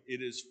Abram.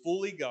 It is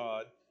fully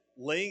God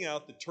laying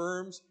out the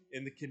terms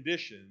and the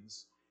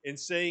conditions and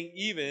saying,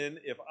 even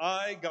if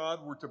I,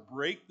 God, were to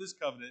break this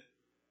covenant,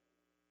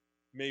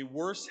 may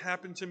worse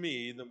happen to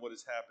me than what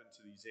has happened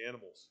to these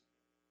animals.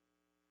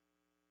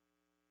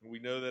 And we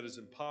know that is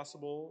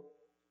impossible.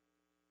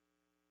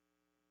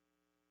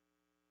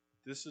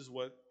 This is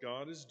what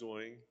God is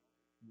doing,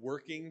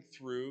 working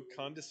through,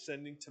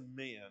 condescending to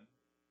man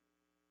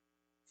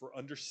for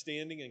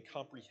understanding and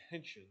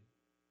comprehension,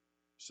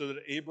 so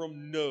that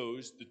Abram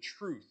knows the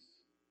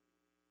truth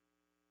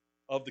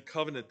of the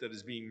covenant that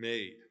is being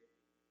made.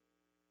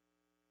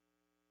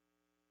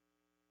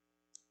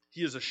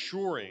 He is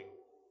assuring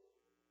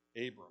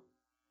Abram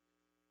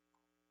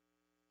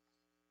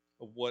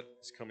of what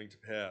is coming to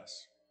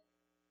pass.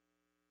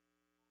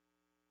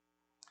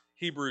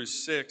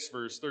 Hebrews 6,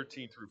 verse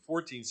 13 through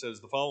 14 says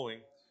the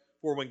following: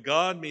 "For when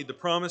God made the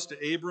promise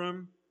to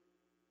Abram,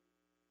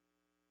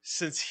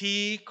 since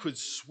he could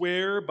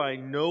swear by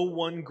no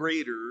one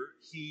greater,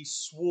 he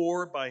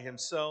swore by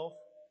himself,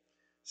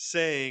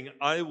 saying,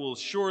 I will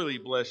surely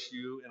bless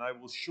you, and I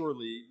will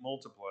surely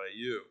multiply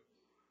you.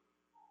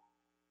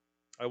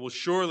 I will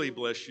surely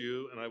bless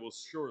you, and I will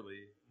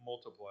surely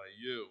multiply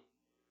you."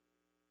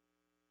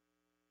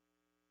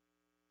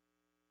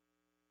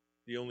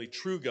 The only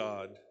true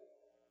God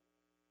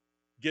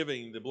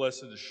giving the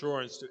blessed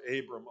assurance to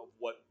Abram of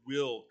what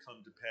will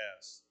come to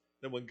pass.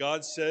 That when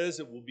God says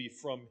it will be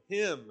from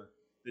him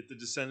that the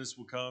descendants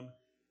will come,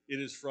 it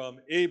is from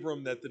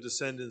Abram that the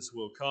descendants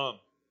will come,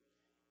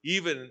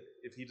 even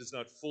if he does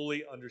not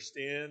fully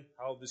understand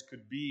how this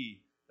could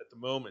be at the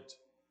moment.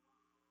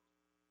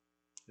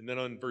 And then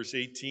on verse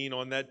 18,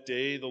 "On that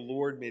day the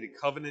Lord made a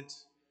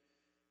covenant."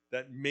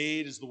 That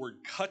 "made" is the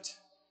word "cut."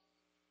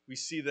 We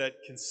see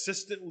that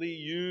consistently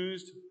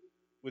used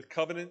with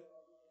covenant.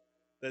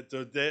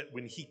 That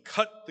when he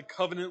cut the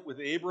covenant with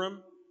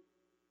Abram,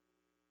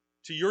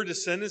 To your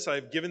descendants I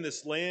have given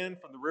this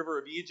land from the river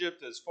of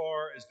Egypt as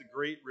far as the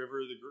great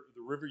river,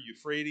 the river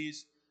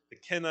Euphrates, the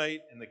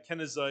Kenite and the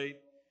Kenizzite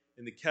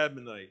and the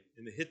Cadmonite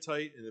and the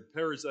Hittite and the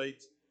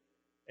Perizzite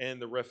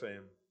and the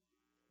Rephaim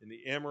and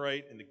the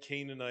Amorite and the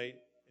Canaanite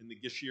and the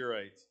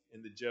Geshurite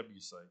and the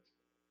Jebusite.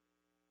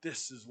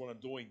 This is what I'm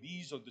doing.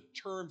 These are the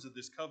terms of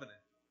this covenant.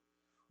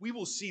 We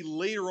will see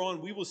later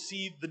on, we will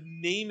see the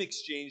name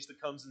exchange that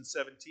comes in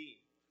 17.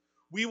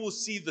 We will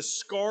see the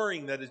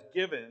scarring that is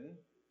given.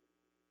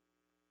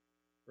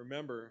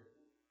 Remember,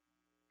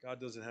 God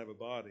doesn't have a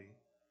body.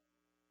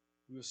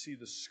 We will see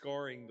the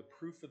scarring, the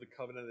proof of the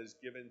covenant that is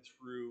given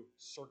through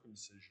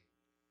circumcision.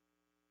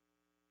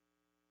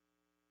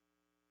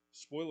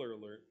 Spoiler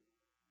alert,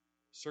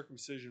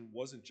 circumcision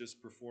wasn't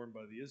just performed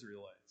by the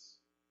Israelites.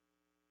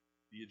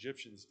 The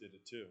Egyptians did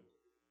it too,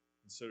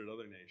 and so did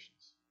other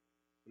nations.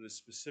 But it's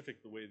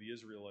specific the way the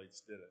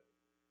Israelites did it.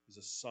 It's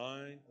a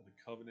sign of the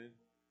covenant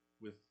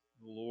with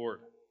the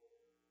Lord.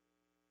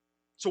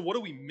 So what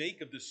do we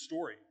make of this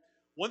story?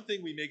 One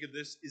thing we make of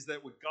this is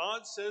that what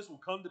God says will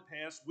come to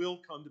pass will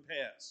come to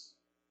pass.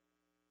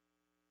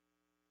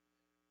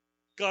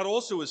 God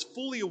also is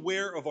fully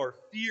aware of our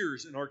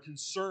fears and our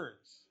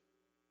concerns.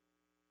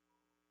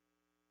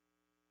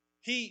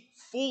 He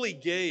fully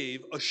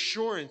gave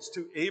assurance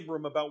to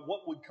Abram about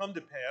what would come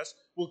to pass,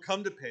 will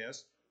come to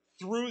pass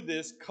through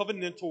this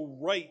covenantal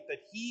rite that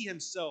he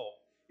himself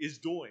is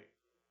doing.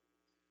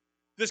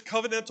 This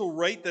covenantal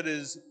rite that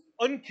is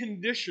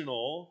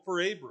unconditional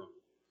for Abram.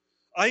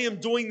 I am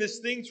doing this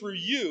thing through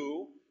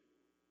you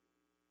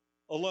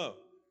alone.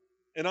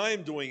 And I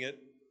am doing it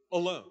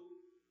alone.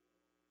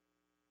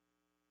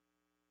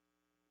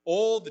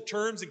 All the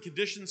terms and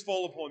conditions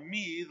fall upon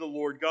me, the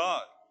Lord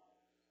God.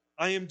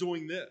 I am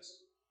doing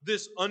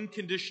this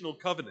unconditional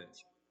covenant.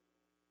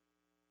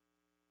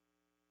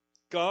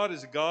 God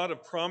is a God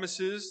of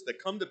promises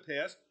that come to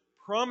pass,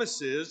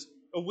 promises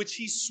of which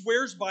he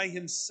swears by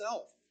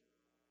himself.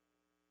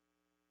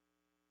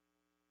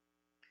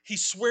 He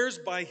swears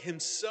by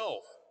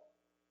himself.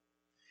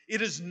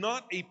 It is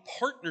not a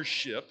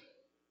partnership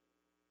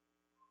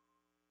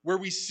where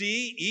we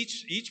see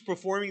each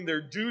performing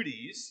their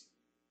duties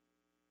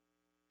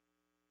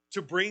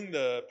to bring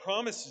the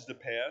promises to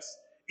pass.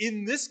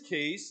 In this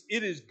case,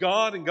 it is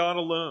God and God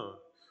alone.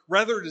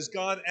 Rather, it is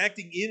God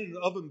acting in and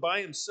of and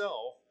by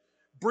himself,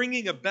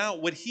 bringing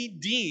about what he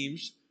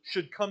deems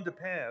should come to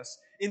pass,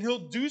 and he'll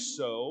do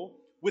so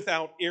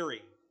without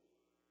erring.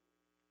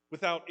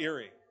 Without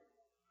erring.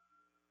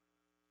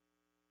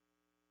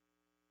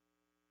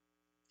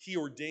 He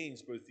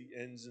ordains both the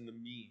ends and the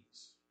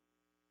means.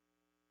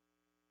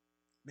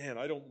 Man,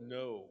 I don't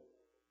know.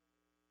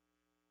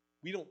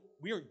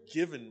 We aren't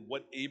given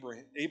what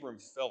Abram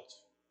felt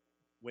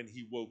when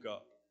he woke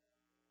up.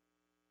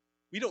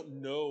 We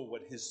don't know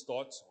what his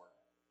thoughts were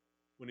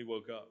when he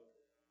woke up.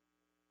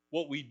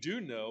 What we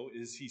do know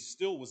is he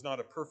still was not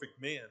a perfect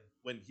man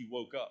when he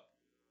woke up.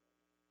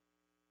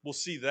 We'll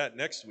see that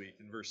next week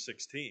in verse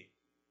 16.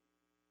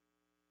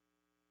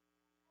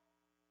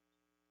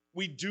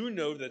 We do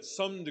know that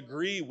some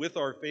degree with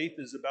our faith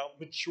is about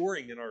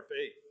maturing in our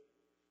faith.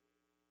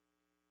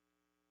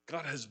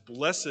 God has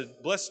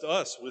blessed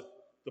us with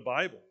the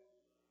Bible.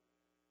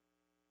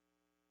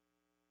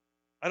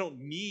 I don't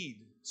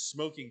need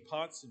smoking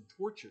pots and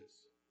torches.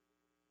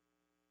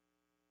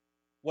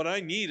 What I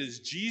need is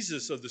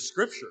Jesus of the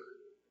Scripture.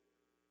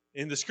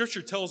 And the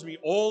Scripture tells me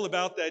all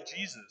about that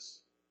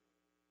Jesus.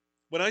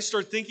 When I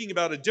start thinking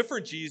about a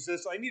different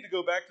Jesus, I need to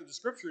go back to the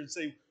Scripture and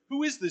say,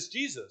 who is this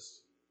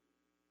Jesus?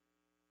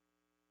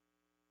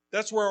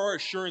 That's where our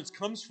assurance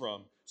comes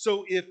from.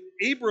 So if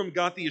Abram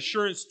got the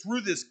assurance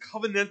through this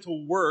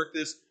covenantal work,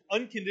 this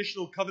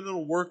unconditional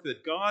covenantal work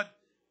that God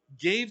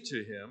gave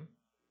to him,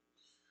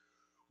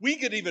 we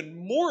get even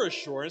more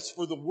assurance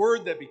for the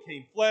Word that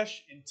became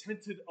flesh and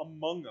tented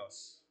among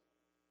us.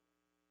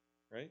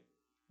 Right?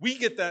 We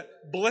get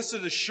that blessed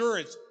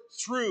assurance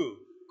through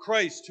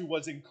Christ who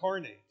was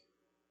incarnate.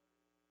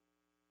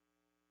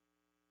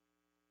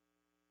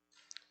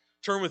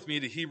 Turn with me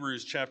to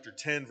Hebrews chapter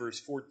 10, verse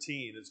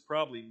 14. It's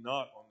probably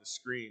not on the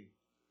screen.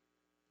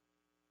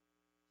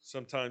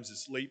 Sometimes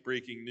it's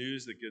late-breaking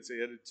news that gets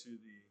added to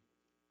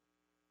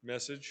the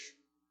message.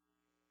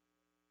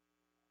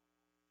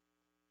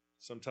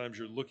 Sometimes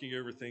you're looking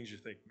over things, you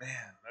think, man,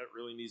 that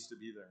really needs to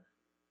be there.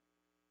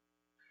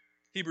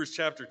 Hebrews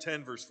chapter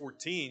 10, verse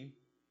 14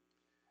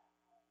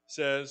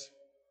 says,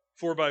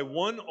 "For by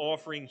one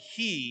offering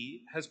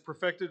he has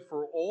perfected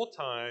for all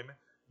time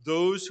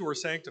those who are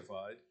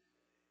sanctified.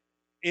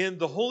 And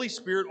the Holy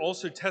Spirit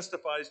also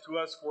testifies to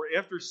us, for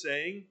after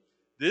saying,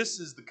 'This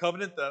is the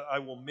covenant that I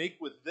will make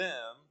with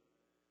them,'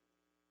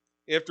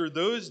 after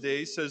those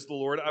days, says the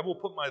Lord, 'I will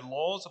put my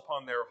laws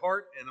upon their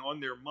heart, and on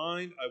their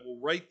mind I will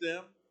write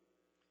them.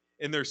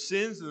 And their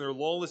sins and their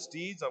lawless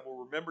deeds I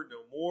will remember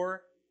no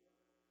more.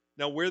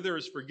 Now where there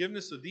is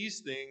forgiveness of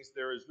these things,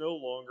 there is no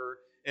longer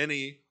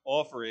any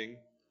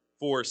offering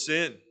for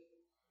sin.'"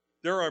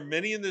 There are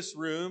many in this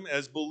room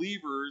as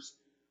believers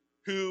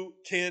who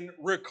can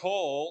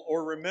recall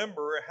or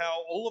remember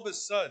how all of a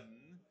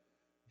sudden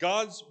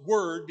God's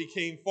word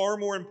became far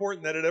more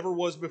important than it ever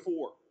was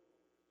before.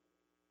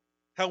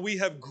 How we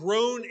have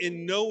grown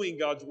in knowing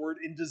God's word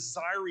and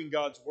desiring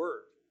God's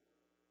word.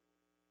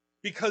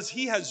 Because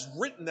he has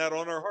written that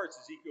on our hearts,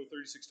 Ezekiel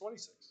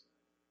 36:26.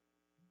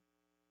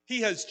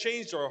 He has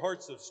changed our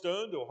hearts of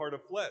stone to a heart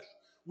of flesh.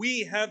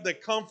 We have the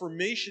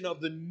confirmation of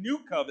the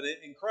new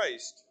covenant in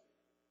Christ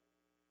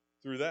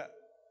through that,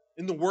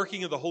 in the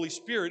working of the Holy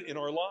Spirit in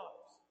our lives.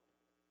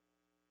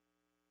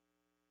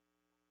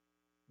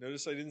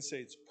 Notice I didn't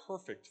say it's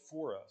perfect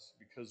for us,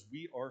 because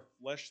we are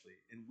fleshly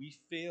and we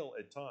fail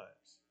at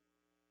times.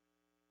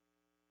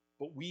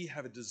 But we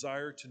have a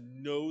desire to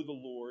know the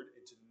Lord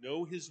and to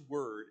know his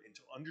word and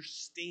to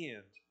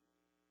understand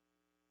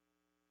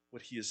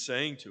what he is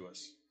saying to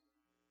us.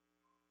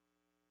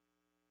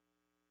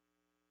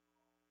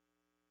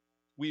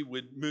 We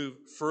would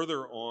move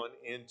further on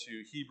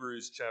into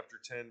Hebrews chapter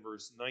 10,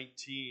 verse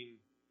 19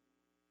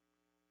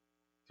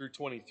 through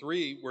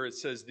 23, where it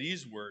says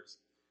these words,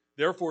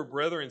 "Therefore,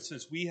 brethren,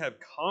 since we have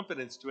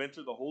confidence to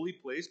enter the holy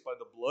place by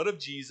the blood of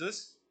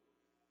Jesus,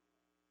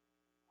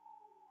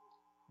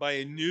 by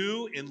a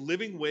new and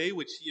living way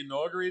which he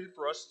inaugurated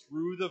for us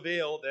through the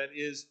veil, that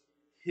is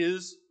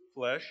his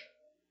flesh,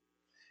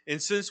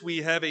 and since we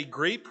have a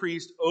great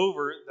priest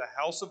over the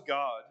house of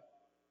God,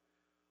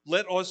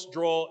 let us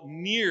draw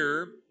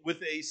near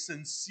with a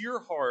sincere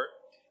heart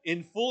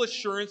in full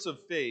assurance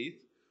of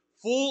faith."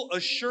 Full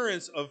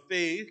assurance of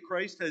faith,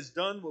 Christ has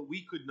done what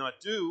we could not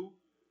do.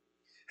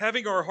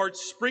 "Having our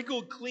hearts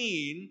sprinkled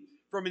clean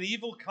from an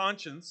evil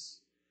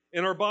conscience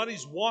and our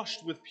bodies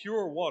washed with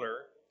pure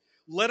water,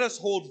 let us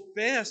hold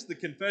fast the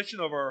confession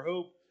of our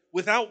hope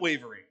without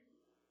wavering."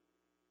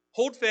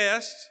 Hold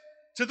fast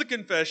to the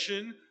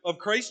confession of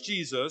Christ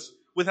Jesus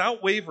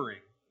without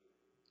wavering.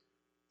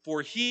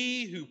 "For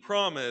he who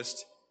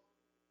promised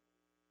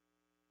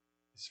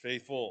is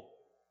faithful."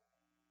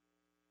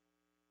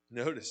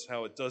 Notice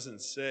how it doesn't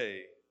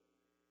say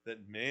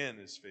that man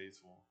is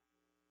faithful.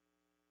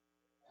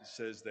 It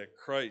says that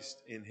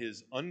Christ, in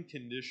his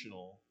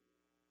unconditional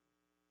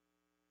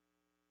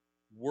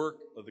work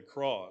of the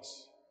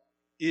cross,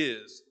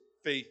 is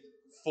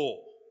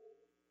faithful.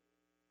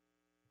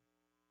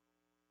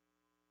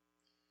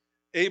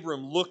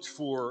 Abram looked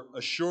for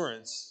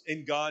assurance,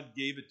 and God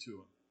gave it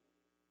to him.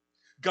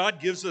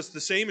 God gives us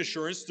the same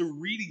assurance through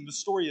reading the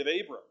story of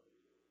Abram,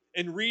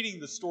 and reading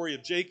the story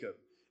of Jacob,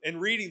 and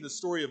reading the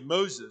story of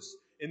Moses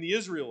and the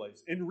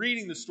Israelites, and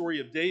reading the story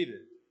of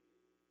David,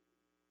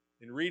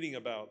 and reading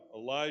about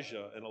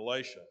Elijah and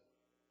Elisha,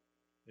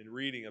 and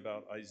reading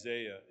about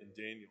Isaiah and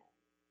Daniel,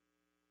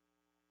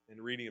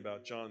 and reading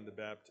about John the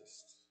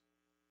Baptist,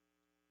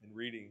 and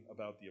reading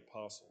about the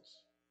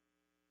apostles,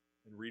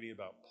 and reading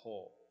about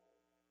Paul,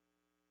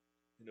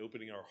 and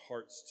opening our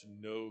hearts to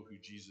know who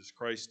Jesus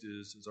Christ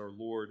is as our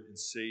Lord and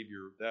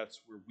Savior.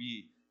 That's where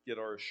we get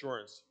our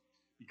assurance,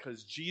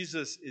 because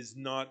Jesus is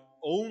not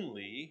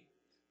only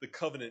the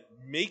covenant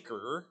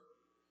maker,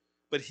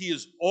 but he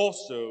is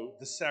also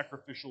the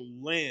sacrificial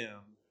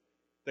lamb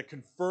that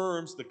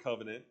confirms the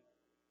covenant,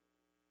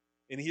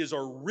 and he is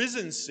our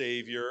risen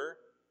Savior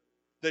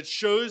that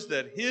shows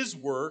that his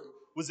work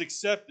was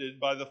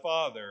accepted by the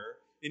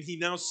Father, and he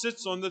now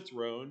sits on the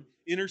throne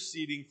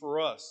interceding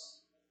for us.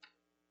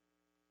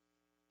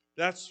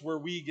 That's where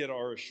we get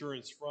our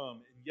assurance from.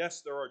 And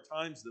yes, there are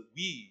times that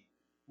we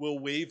will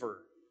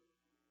waver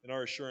in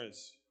our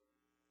assurance.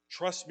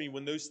 Trust me,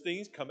 when those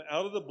things come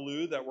out of the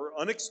blue that were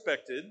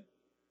unexpected,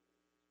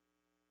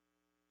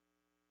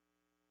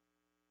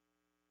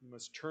 you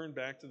must turn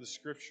back to the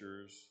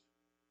Scriptures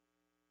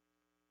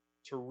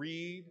to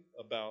read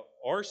about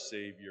our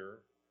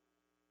Savior,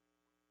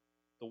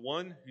 the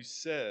one who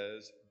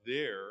says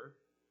there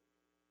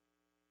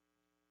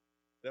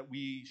that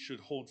we should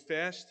hold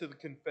fast to the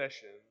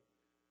confession,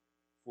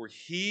 for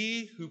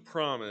he who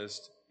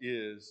promised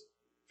is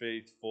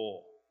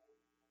faithful.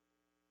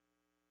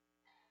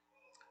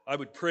 I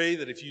would pray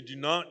that if you do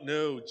not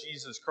know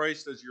Jesus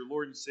Christ as your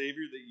Lord and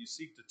Savior, that you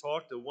seek to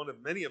talk to one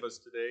of many of us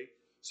today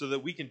so that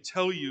we can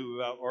tell you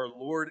about our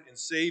Lord and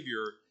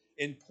Savior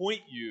and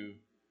point you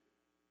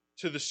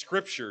to the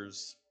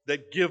Scriptures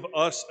that give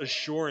us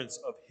assurance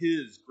of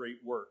his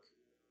great work.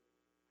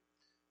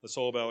 Let's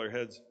all bow our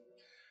heads.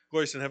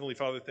 Glorious and Heavenly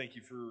Father, thank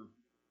you for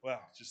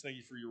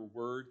your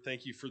word.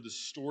 Thank you for the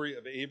story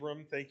of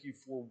Abram. Thank you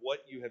for what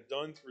you have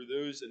done through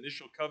those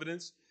initial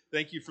covenants.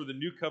 Thank you for the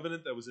new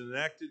covenant that was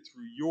enacted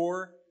through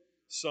your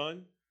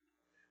Son.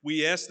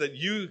 We ask that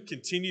you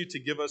continue to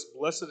give us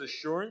blessed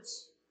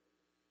assurance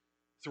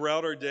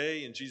throughout our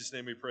day. In Jesus'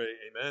 name we pray,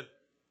 amen.